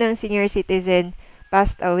congressman ng senior citizen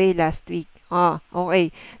passed away last week.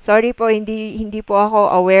 Okay. Sorry po, hindi po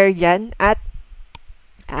ako aware dyan. At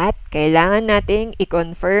kailangan nating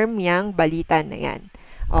i-confirm yung balita na yan.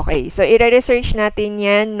 Okay, so i-research natin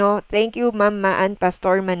yan, no? Thank you, Ma'am Maan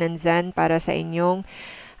Pastor Mananzan, para sa inyong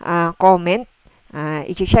comment.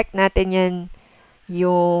 I-check natin yan,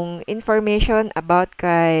 yung information about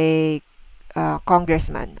kay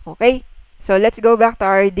congressman. Okay? So, let's go back to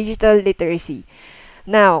our digital literacy.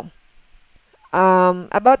 Now,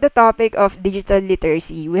 about the topic of digital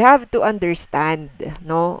literacy, we have to understand,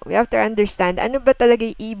 no? We have to understand ano ba talaga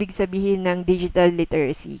yung ibig sabihin ng digital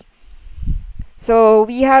literacy. So,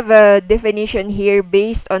 we have a definition here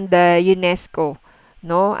based on the UNESCO,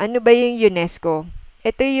 no? Ano ba yung UNESCO?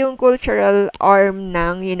 Ito yung cultural arm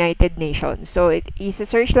ng United Nations. So,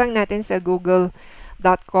 isa-search lang natin sa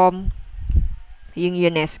google.com yung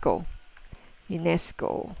UNESCO.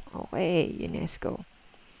 UNESCO. Okay, UNESCO.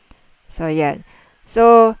 So, yan.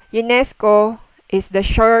 So, UNESCO is the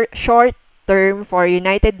short term for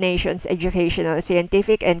United Nations Educational,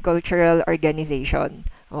 Scientific, and Cultural Organization.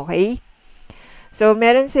 Okay? So,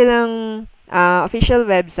 meron silang official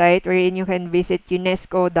website wherein you can visit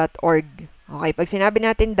unesco.org. Okay, pag sinabi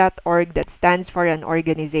natin .org, that stands for an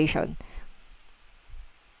organization.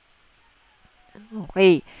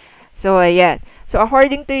 Okay. So, ayan. So,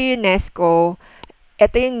 according to UNESCO,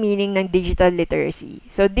 ito yung meaning ng digital literacy.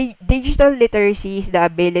 So, digital literacy is the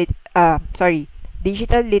ability,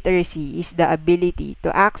 digital literacy is the ability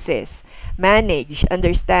to access, manage,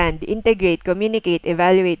 understand, integrate, communicate,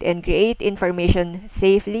 evaluate, and create information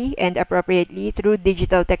safely and appropriately through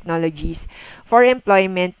digital technologies for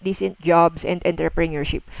employment, decent jobs, and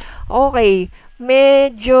entrepreneurship. Okay,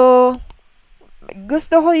 medyo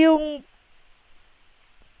gusto ko yung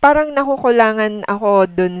parang nakukulangan ako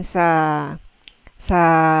dun sa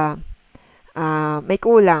may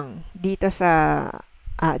kulang dito sa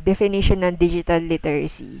definition ng digital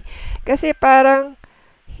literacy. Kasi parang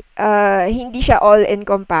hindi siya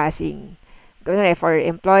all-encompassing. For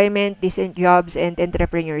employment, decent jobs, and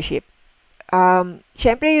entrepreneurship.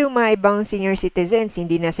 Syempre, yung mga ibang senior citizens,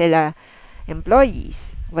 hindi na sila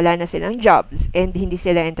employees. Wala na silang jobs, and hindi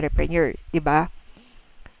sila entrepreneur. Diba?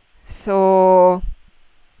 So,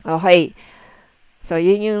 okay. So,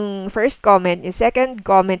 yun yung first comment. Yung second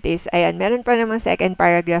comment is, ayan, meron pa namang second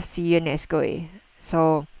paragraph si UNESCO eh.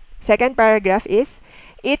 So, second paragraph is,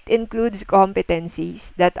 it includes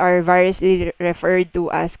competencies that are variously referred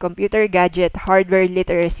to as computer gadget hardware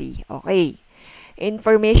literacy. Okay.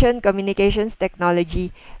 Information communications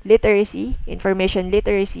technology literacy, information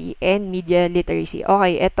literacy, and media literacy.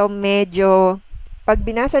 Okay, ito medyo, pag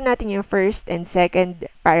binasa natin yung first and second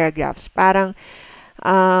paragraphs, parang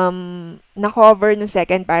na-cover no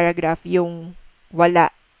second paragraph yung wala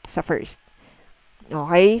sa first.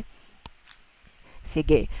 Okay?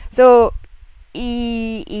 Sige. So,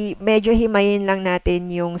 medyo himayin lang natin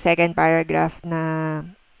yung second paragraph na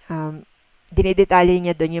dinidetalye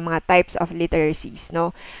niya doon yung mga types of literacies,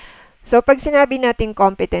 no? So, pag sinabi natin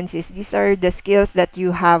competencies, these are the skills that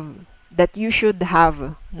you have, that you should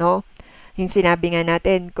have, no? Yung sinabi nga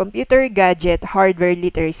natin, computer gadget hardware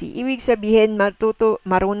literacy. Ibig sabihin,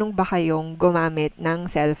 marunong ba kayong gumamit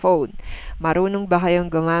ng cellphone? Marunong ba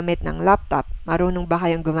kayong gumamit ng laptop? Marunong ba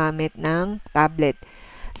kayong gumamit ng tablet?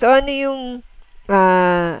 So, ano yung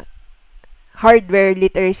hardware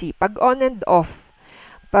literacy? Pag on and off,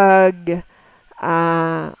 pag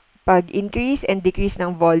increase and decrease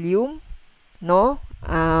ng volume, no?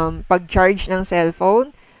 Pag charge ng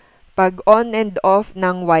cellphone, pag on and off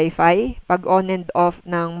ng Wi-Fi, pag on and off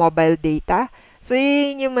ng mobile data. So,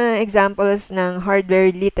 yun yung mga examples ng hardware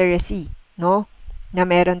literacy, no? Na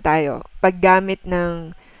meron tayo. Paggamit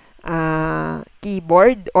ng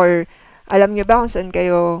keyboard or alam nyo ba kung saan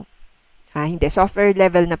kayo hindi, software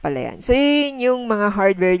level na pala yan. So, yun yung mga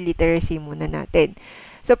hardware literacy muna natin.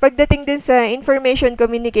 So, pagdating dun sa information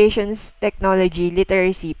communications technology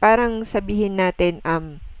literacy, parang sabihin natin,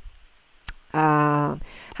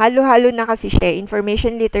 halo-halo na kasi siya,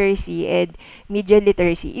 information literacy and media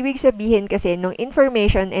literacy. Ibig sabihin kasi, nung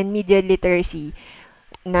information and media literacy,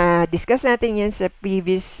 na discuss natin yan sa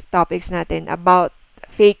previous topics natin about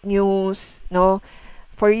fake news, no?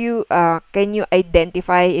 For you, can you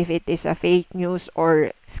identify if it is a fake news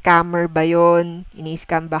or scammer ba yun?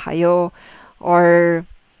 Ini-scam ba kayo? Or,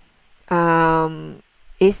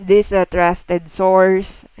 is this a trusted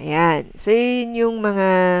source? Ayan. So, yun yung mga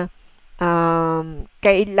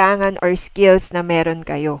kailangan or skills na meron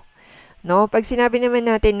kayo. No? Pag sinabi naman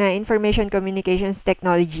natin na information communications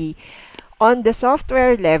technology, on the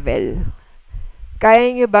software level,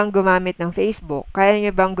 kaya nyo bang gumamit ng Facebook? Kaya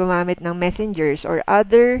nyo bang gumamit ng messengers or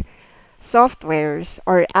other softwares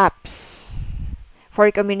or apps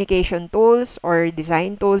for communication tools or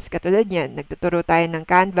design tools? Katulad yan, nagtuturo tayo ng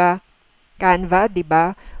Canva, di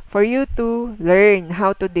ba? For you to learn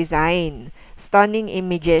how to design stunning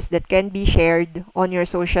images that can be shared on your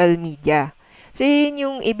social media. So, yun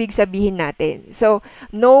yung ibig sabihin natin. So,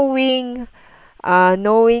 knowing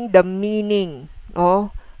the meaning,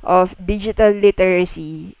 of digital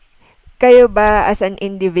literacy, kayo ba as an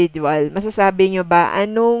individual, masasabi nyo ba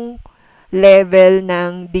anong level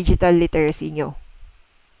ng digital literacy nyo?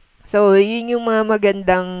 So, yun yung mga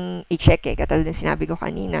magandang i-check katulad ng sinabi ko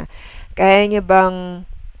kanina. Kaya nyo bang,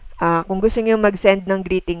 kung gusto nyo mag-send ng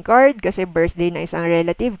greeting card kasi birthday ng isang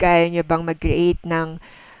relative, kaya nyo bang mag-create ng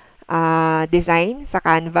design sa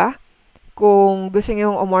Canva? Kung gusto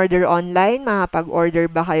nyo umorder online, makapag-order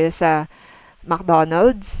ba kayo sa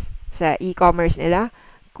McDonald's, sa e-commerce nila?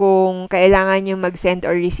 Kung kailangan nyo mag-send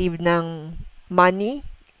or receive ng money,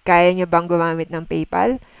 kaya nyo bang gumamit ng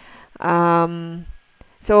PayPal?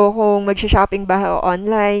 So, kung mag-shopping ba kayo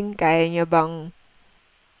online, kaya nyo bang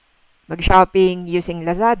mag-shopping using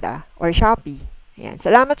Lazada or Shopee? Ayan.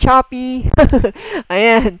 Salamat, Shopee!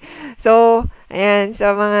 Ayan. So, ayan.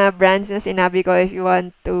 Sa mga brands na sinabi ko, if you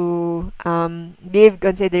want to give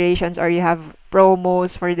considerations or you have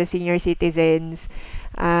promos for the senior citizens,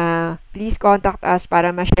 please contact us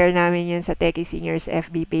para ma-share namin yun sa Techie Seniors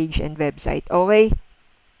FB page and website. Okay?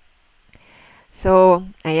 So,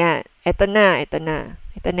 ayan. Ito na. Ito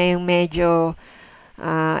na yung medyo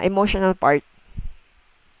emotional part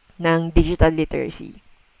ng digital literacy.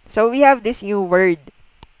 So, we have this new word,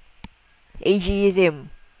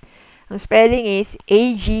 ageism. Ang spelling is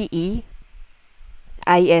A-G-E-I-S-M.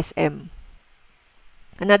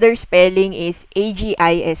 Another spelling is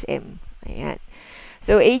A-G-I-S-M. Ayan.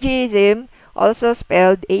 So, ageism, also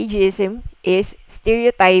spelled ageism, is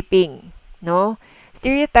stereotyping, no?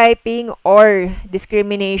 Stereotyping or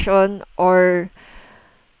discrimination or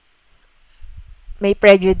may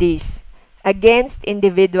prejudice against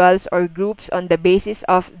individuals or groups on the basis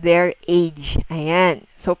of their age. Ayan.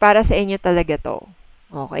 So, para sa inyo talaga to.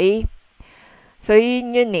 Okay? So,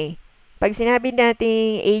 yun eh. Pag sinabi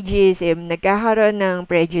natin ageism, nagkakaroon ng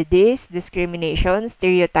prejudice, discrimination,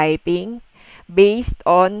 stereotyping based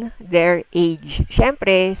on their age.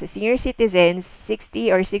 Siyempre, sa senior citizens, 60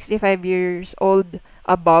 or 65 years old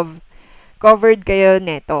above, covered kayo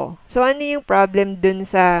neto. So, ano yung problem dun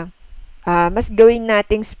sa mas gawin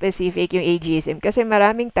nating specific yung ageism kasi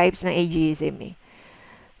maraming types ng ageism eh.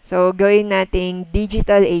 So, gawin nating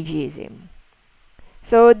digital ageism.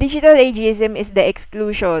 So, digital ageism is the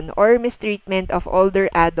exclusion or mistreatment of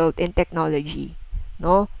older adult in technology.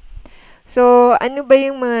 No? So, ano ba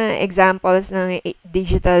yung mga examples ng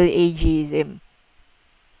digital ageism?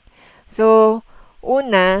 So,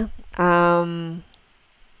 una,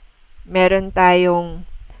 meron tayong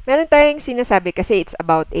sinasabi kasi it's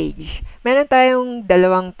about age. Meron tayong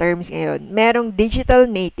dalawang terms ngayon. Merong digital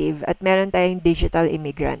native at meron tayong digital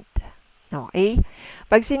immigrant. Okay?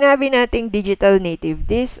 Pag sinabi nating digital native,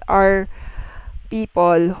 these are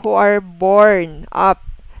people who are born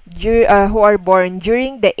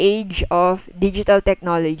during the age of digital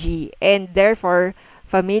technology and therefore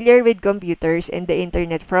familiar with computers and the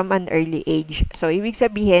internet from an early age. So, ibig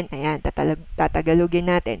sabihin, ayan,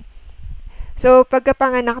 tatagalogin natin. So,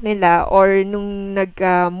 pagkapanganak nila or nung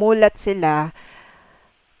nagmulat sila,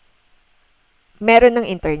 meron ng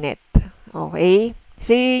internet. Okay?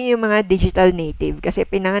 So, yun yung mga digital native kasi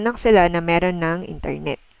pinanganak sila na meron ng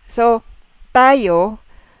internet. So, tayo,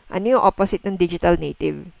 ano yung opposite ng digital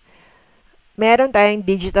native? Meron tayong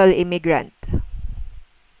digital immigrant.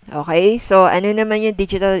 Okay? So, ano naman yung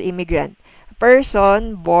digital immigrant? A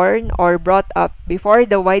person born or brought up before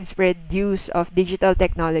the widespread use of digital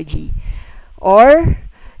technology. Or,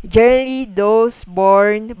 generally, those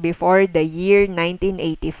born before the year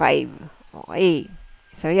 1985. Okay.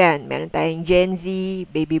 So, yan. Meron tayong Gen Z,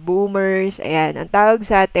 baby boomers. Ayan. Ang tawag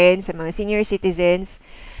sa atin, sa mga senior citizens,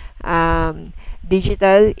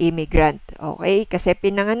 digital immigrant. Okay? Kasi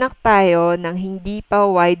pinanganak tayo nang hindi pa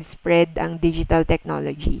widespread ang digital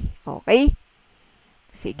technology. Okay?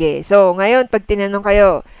 Sige. So, ngayon, pag tinanong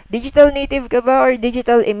kayo, digital native ka ba or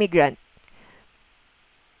digital immigrant?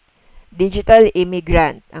 Digital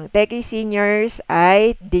immigrant. Ang Techie Seniors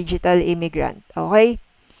ay digital immigrant. Okay?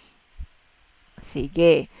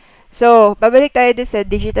 Sige. So, pabalik tayo din sa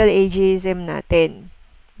digital ageism natin.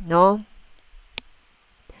 No?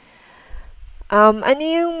 Ano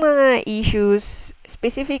yung mga issues,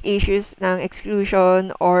 specific issues ng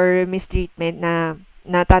exclusion or mistreatment na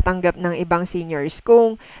natatanggap ng ibang seniors?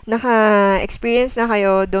 Kung naka-experience na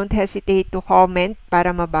kayo, don't hesitate to comment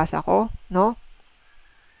para mabasa ko. No?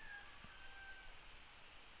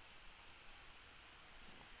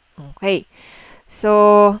 Okay.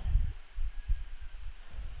 So,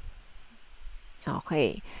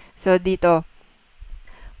 dito,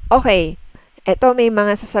 okay, eto may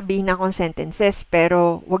mga sasabihin akong sentences,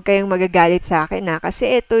 pero huwag kayong magagalit sa akin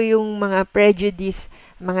kasi ito yung mga prejudice,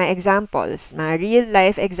 mga examples, mga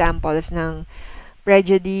real-life examples ng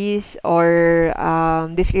prejudice or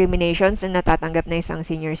discriminations na natatanggap na isang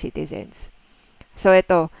senior citizens. So,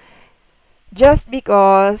 ito, just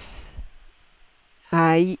because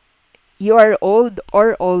you are old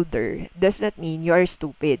or older does not mean you are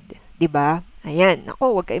stupid. 'Di ba? Ayan,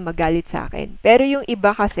 ako, huwag kayong magalit sa akin. Pero yung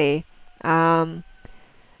iba kasi,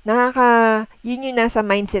 yun yung nasa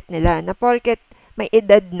mindset nila, na porket may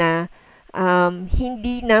edad na,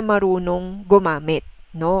 hindi na marunong gumamit,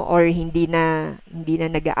 no? Or hindi na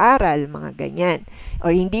nag-aaral, mga ganyan.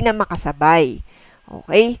 Or hindi na makasabay.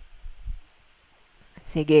 Okay?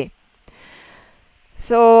 Sige.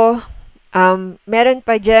 So, meron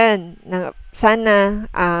pa dyan, na sana,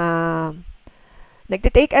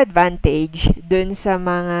 nagte-take advantage dun sa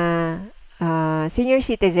mga senior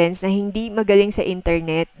citizens na hindi magaling sa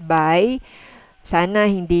internet by sana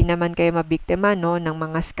hindi naman kayo mabiktima, no, ng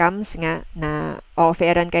mga scams nga na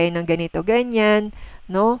offeran kayo ng ganito ganyan,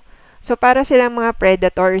 no? So para silang mga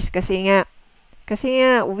predators kasi nga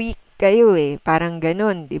weak kayo parang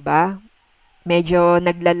ganun, 'di ba? Medyo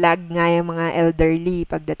naglalag nga yung mga elderly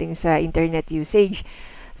pagdating sa internet usage.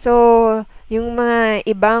 So, yung mga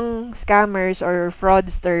ibang scammers or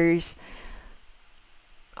fraudsters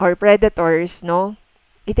or predators, no,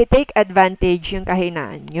 iti-take advantage yung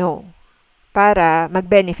kahinaan nyo para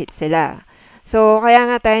mag-benefit sila. So, kaya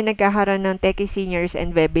nga tayo nagkakaroon ng Techie Seniors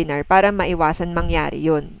and webinar para maiwasan mangyari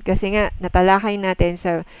yun. Kasi nga, natalakay natin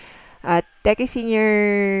sa Techie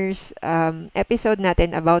Seniors episode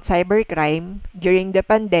natin about cybercrime during the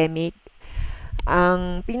pandemic.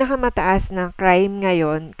 Ang pinakamataas na crime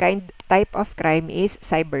ngayon, type of crime is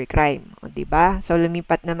cybercrime. O, diba? So,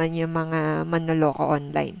 lumipat naman yung mga manloloko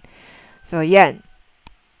online. So, yan.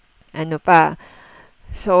 Ano pa?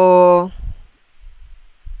 So,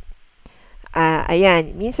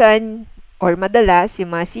 ayan. Minsan, or madalas,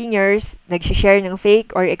 yung mga seniors, nag-share ng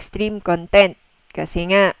fake or extreme content. Kasi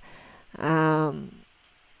nga,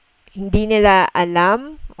 hindi nila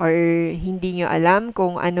alam or hindi nyo alam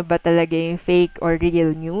kung ano ba talaga yung fake or real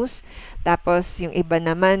news. Tapos, yung iba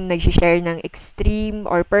naman, nag-share ng extreme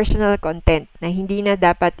or personal content na hindi na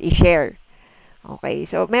dapat i-share. Okay,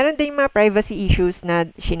 so meron din mga privacy issues na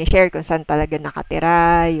sinishare kung saan talaga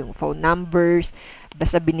nakatira, yung phone numbers,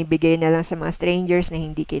 basta binibigay na lang sa mga strangers na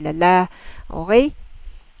hindi kilala. Okay?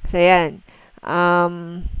 So, yan.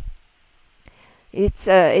 It's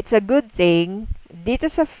a good thing. Dito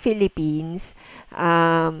sa Philippines,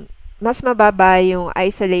 mas mababa yung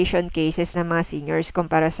isolation cases ng mga seniors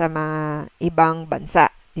kumpara sa mga ibang bansa.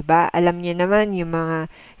 Diba? Alam niyo naman, yung mga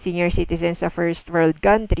senior citizens sa first world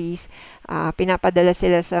countries, pinapadala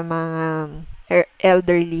sila sa mga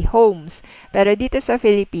elderly homes. Pero dito sa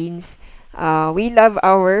Philippines, we love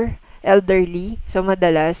our elderly. So,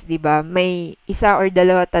 madalas, diba, may isa or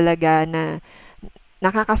dalawa talaga na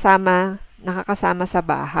nakakasama sa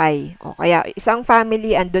bahay. O kaya, isang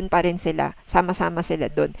family, andun pa rin sila. Sama-sama sila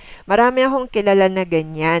dun. Marami akong kilala na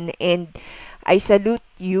ganyan. And I salute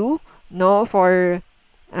you, no, for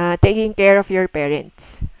taking care of your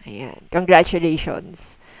parents. Ayan.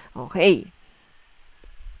 Congratulations. Okay.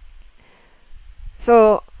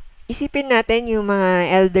 So, isipin natin yung mga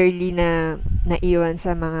elderly na naiwan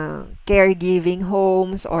sa mga caregiving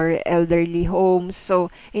homes or elderly homes. So,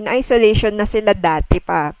 in isolation na sila dati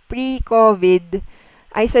pa. Pre-COVID,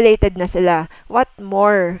 isolated na sila. What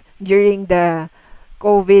more during the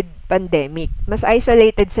COVID pandemic? Mas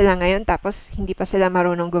isolated sila ngayon tapos hindi pa sila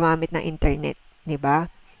marunong gumamit ng internet. Diba?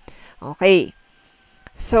 Okay.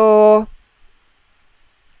 So,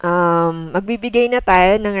 magbibigay na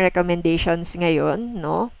tayo ng recommendations ngayon,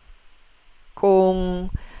 no? Kung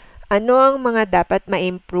ano ang mga dapat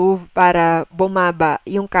ma-improve para bumaba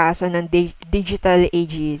yung kaso ng digital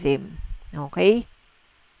ageism. Okay?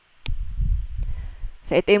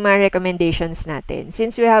 So, ito yung mga recommendations natin.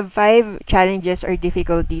 Since we have 5 challenges or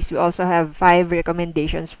difficulties, we also have 5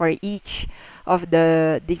 recommendations for each of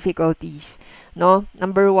the difficulties. No?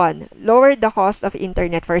 Number 1, lower the cost of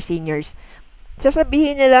internet for seniors.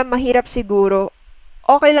 Sasabihin nila, mahirap siguro.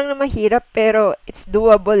 Okay lang na mahirap, pero it's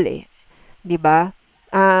doable 'Di ba?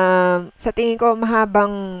 Sa tingin ko,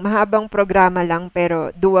 mahabang programa lang, pero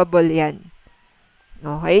doable yan.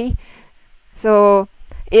 Okay? So,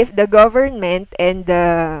 if the government and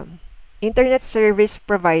the internet service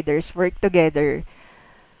providers work together,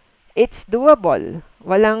 it's doable.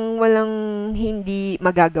 Walang hindi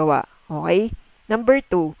magagawa. Okay? Number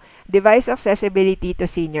 2, device accessibility to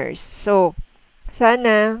seniors. So,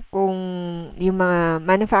 sana kung yung mga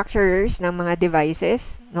manufacturers ng mga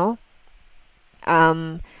devices, no?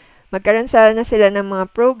 Magkaroon sana sila ng mga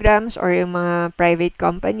programs or yung mga private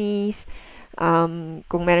companies,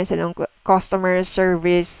 kung meron silang customer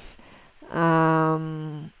service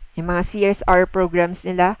yung mga CSR programs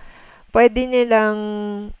nila, pwede nilang,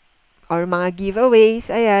 or mga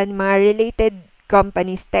giveaways, ayan, mga related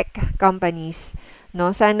companies, tech companies,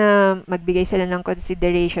 no? Sana magbigay sila ng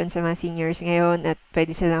consideration sa mga seniors ngayon at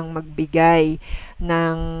pwede silang magbigay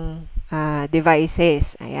ng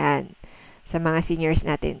devices, ayan, sa mga seniors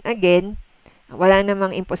natin. Again, wala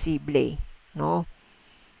namang imposible, no?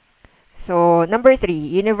 So, number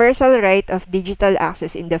 3, universal right of digital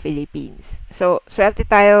access in the Philippines. So, swerte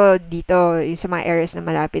tayo dito yung sa mga areas na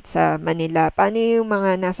malapit sa Manila. Paano yung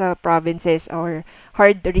mga nasa provinces or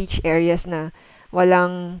hard-to-reach areas na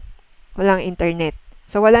walang internet?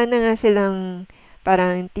 So, wala na nga silang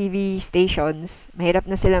parang TV stations. Mahirap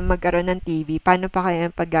na silang magkaroon ng TV. Paano pa kaya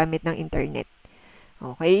ang paggamit ng internet?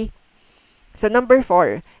 Okay? So, number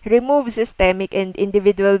 4, remove systemic and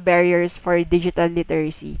individual barriers for digital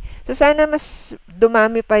literacy. So, sana mas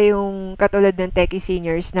dumami pa yung katulad ng Techie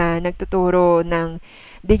Seniors na nagtuturo ng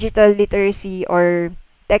digital literacy or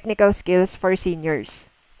technical skills for seniors.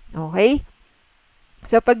 Okay?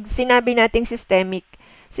 So, pag sinabi nating systemic,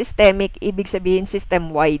 ibig sabihin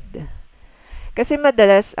system-wide. Kasi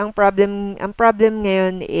madalas, ang problem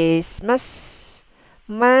ngayon is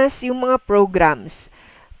mas yung mga programs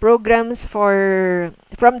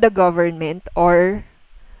from the government or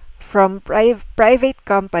from private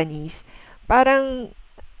companies, parang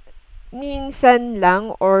minsan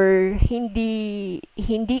lang or hindi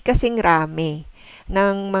kasing rami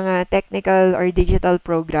ng mga technical or digital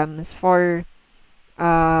programs for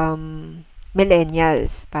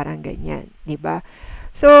millennials, parang ganyan, 'di ba?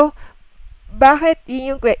 So, bakit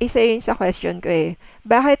yun yung isa yun sa question ko eh.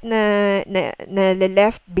 Bakit na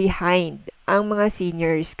left behind ang mga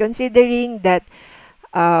seniors considering that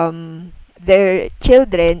their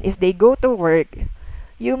children, if they go to work,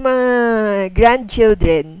 yung mga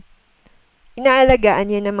grandchildren,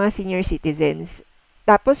 inaalagaan yan ng mga senior citizens.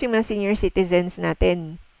 Tapos yung mga senior citizens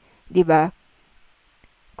natin, 'di ba?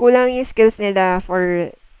 Kulang yung skills nila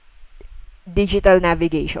for digital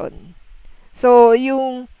navigation. So,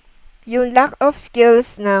 yung lack of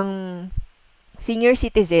skills ng senior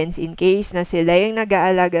citizens in case na sila yung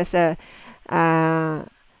nag-aalaga sa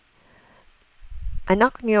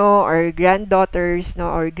anak nyo or granddaughters, no,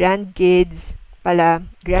 or grandkids,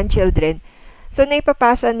 grandchildren. So,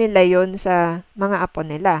 naipapasa nila yon sa mga apo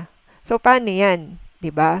nila. So, paano yan? 'Di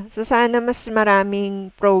ba? So, sana mas maraming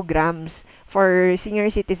programs for senior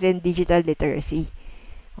citizen digital literacy.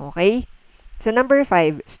 Okay? So, number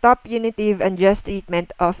 5, stop punitive and just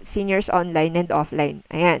treatment of seniors online and offline.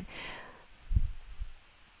 Ayan.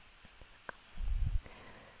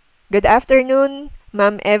 Good afternoon,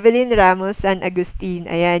 Ma'am Evelyn Ramos San Agustin.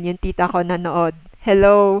 Ayan, yung tita ko nanood.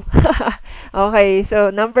 Hello! Okay,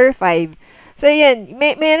 so, number 5. So, ayan,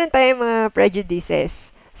 meron tayong mga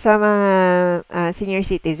prejudices sa mga senior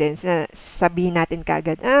citizens na sabihin natin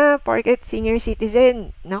kagad, porket senior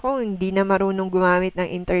citizen, nako, hindi na marunong gumamit ng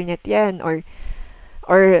internet yan, or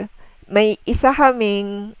may isa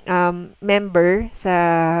kaming member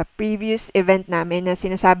sa previous event namin na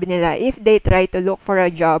sinasabi nila, if they try to look for a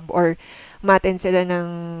job or umattend sila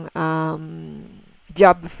ng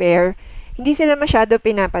job fair, hindi sila masyado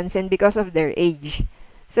pinapansin because of their age.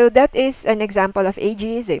 So, that is an example of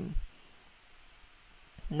ageism,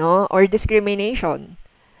 no? Or discrimination.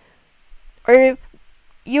 Or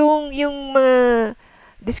yung mga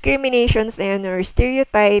discriminations na yun or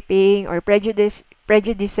stereotyping or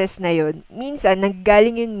prejudices na yun, minsan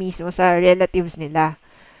naggaling yun mismo sa relatives nila.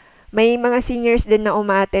 May mga seniors din na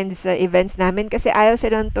umattend sa events namin kasi ayaw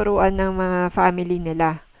silang turuan ng mga family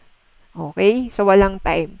nila. Okay? So, walang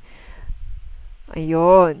time.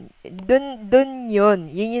 Ayun. Dun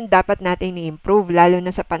yun. Yun yung dapat natin i-improve, lalo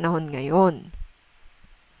na sa panahon ngayon.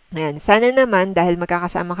 Ayan, sana naman dahil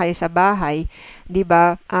magkakasama kayo sa bahay, 'di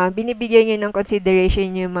ba? Binibigyan niyo ng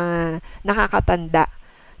consideration yung mga nakakatanda.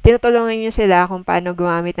 Tinutulungan niyo sila kung paano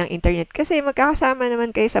gumamit ng internet kasi magkakasama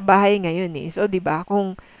naman kayo sa bahay ngayon eh. So, 'di ba?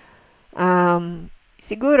 Kung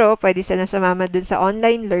siguro pwede silang sumama dun sa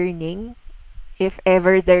online learning if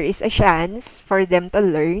ever there is a chance for them to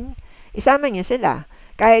learn, isama niyo sila.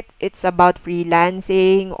 Kahit it's about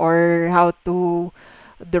freelancing or how to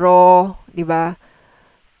draw, 'di ba?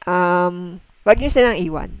 Wag nyo silang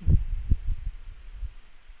iwan.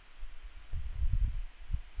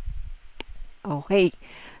 Okay.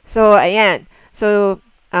 So, ayan. So,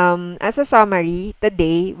 as a summary,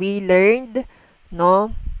 today, we learned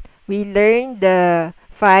the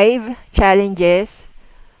 5 challenges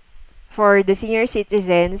for the senior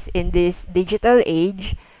citizens in this digital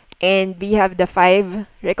age, and we have the 5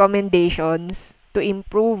 recommendations to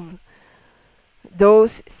improve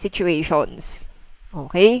those situations.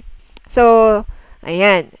 Okay? So,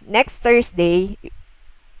 ayan. Next Thursday,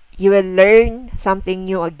 you will learn something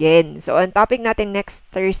new again. So, ang topic natin next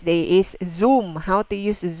Thursday is Zoom. How to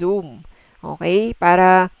use Zoom. Okay?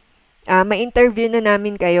 Para ma-interview na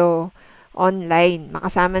namin kayo online.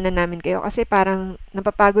 Makasama na namin kayo. Kasi parang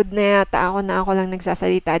napapagod na yata ako na ako lang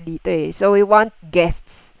nagsasalita dito eh. So, we want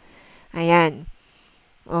guests. Ayan.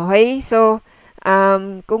 Okay? So,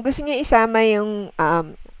 kung gusto niyo isama yung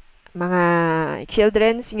mga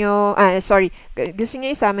childrens nyo, gusto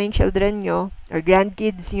niyo isama yung children nyo or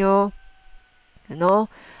grandkids nyo, ano,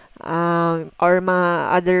 or mga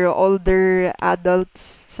other older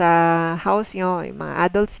adults sa house nyo, yung mga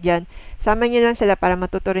adults dyan, sama nyo lang sila para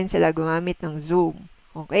matuto rin sila gumamit ng Zoom.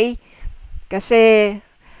 Okay? Kasi,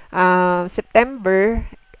 September,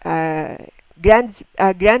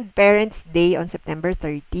 Grandparents' Day on September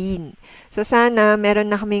 13. So, sana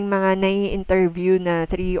meron na kaming mga nai-interview na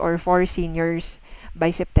 3 or 4 seniors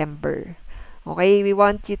by September. Okay? We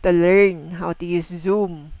want you to learn how to use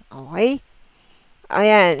Zoom. Okay?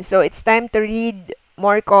 Ayan. So, it's time to read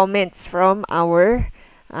more comments from our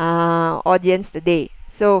audience today.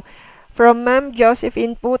 So, from Ma'am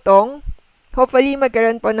Josephine Putong, hopefully,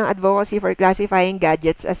 magkaroon po ng advocacy for classifying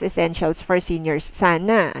gadgets as essentials for seniors.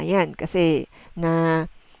 Sana. Ayan. Kasi, na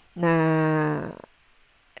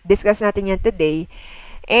discuss natin yan today.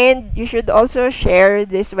 And you should also share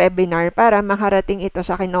this webinar para makarating ito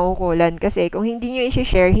sa kinaukulan. Kasi kung hindi nyo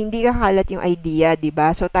i-share, hindi kakalat yung idea,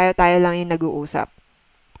 diba? So, tayo-tayo lang yung nag-uusap.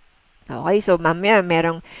 Okay, so mamaya,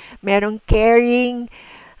 merong caring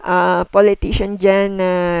politician dyan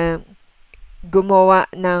na gumawa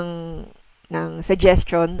ng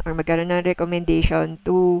suggestion or magkaroon ng recommendation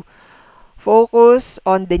to focus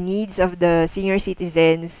on the needs of the senior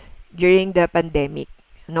citizens during the pandemic,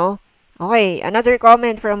 no? Okay, another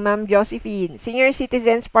comment from Ma'am Josephine. Senior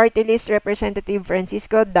Citizens Party List Representative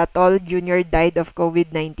Francisco Datol Jr. died of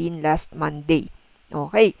COVID-19 last Monday.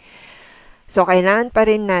 Okay. So, kailangan pa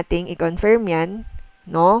rin nating i-confirm yan,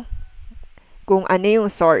 no? Kung ano yung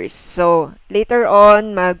source. So, later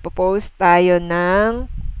on, magpo-post tayo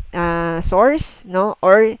ng source, no?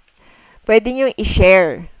 Or pwede nyo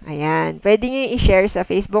i-share. Ayan. Pwede nyo i-share sa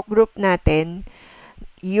Facebook group natin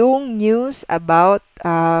yung news about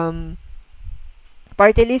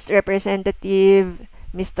Party List Representative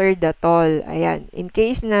Mr. Datol. Ayan. In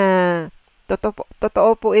case na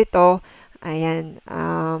totoo po ito, ayan,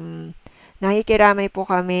 nakikiramay po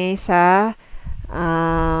kami sa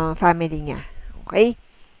family niya. Okay?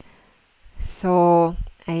 So,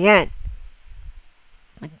 ayan.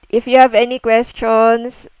 If you have any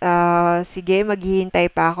questions, sige, maghihintay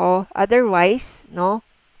pa ako. Otherwise, no?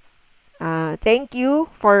 Thank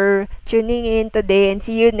you for tuning in today and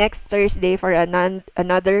see you next Thursday for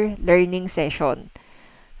another learning session.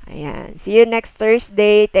 Ayan. See you next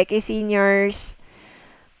Thursday, Techie Seniors.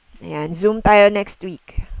 Ayan. Zoom tayo next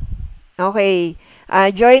week. Okay.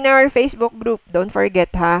 Join our Facebook group. Don't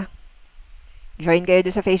forget, ha? Join kayo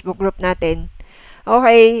doon sa Facebook group natin.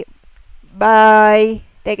 Okay. Bye.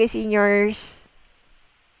 Techie Seniors.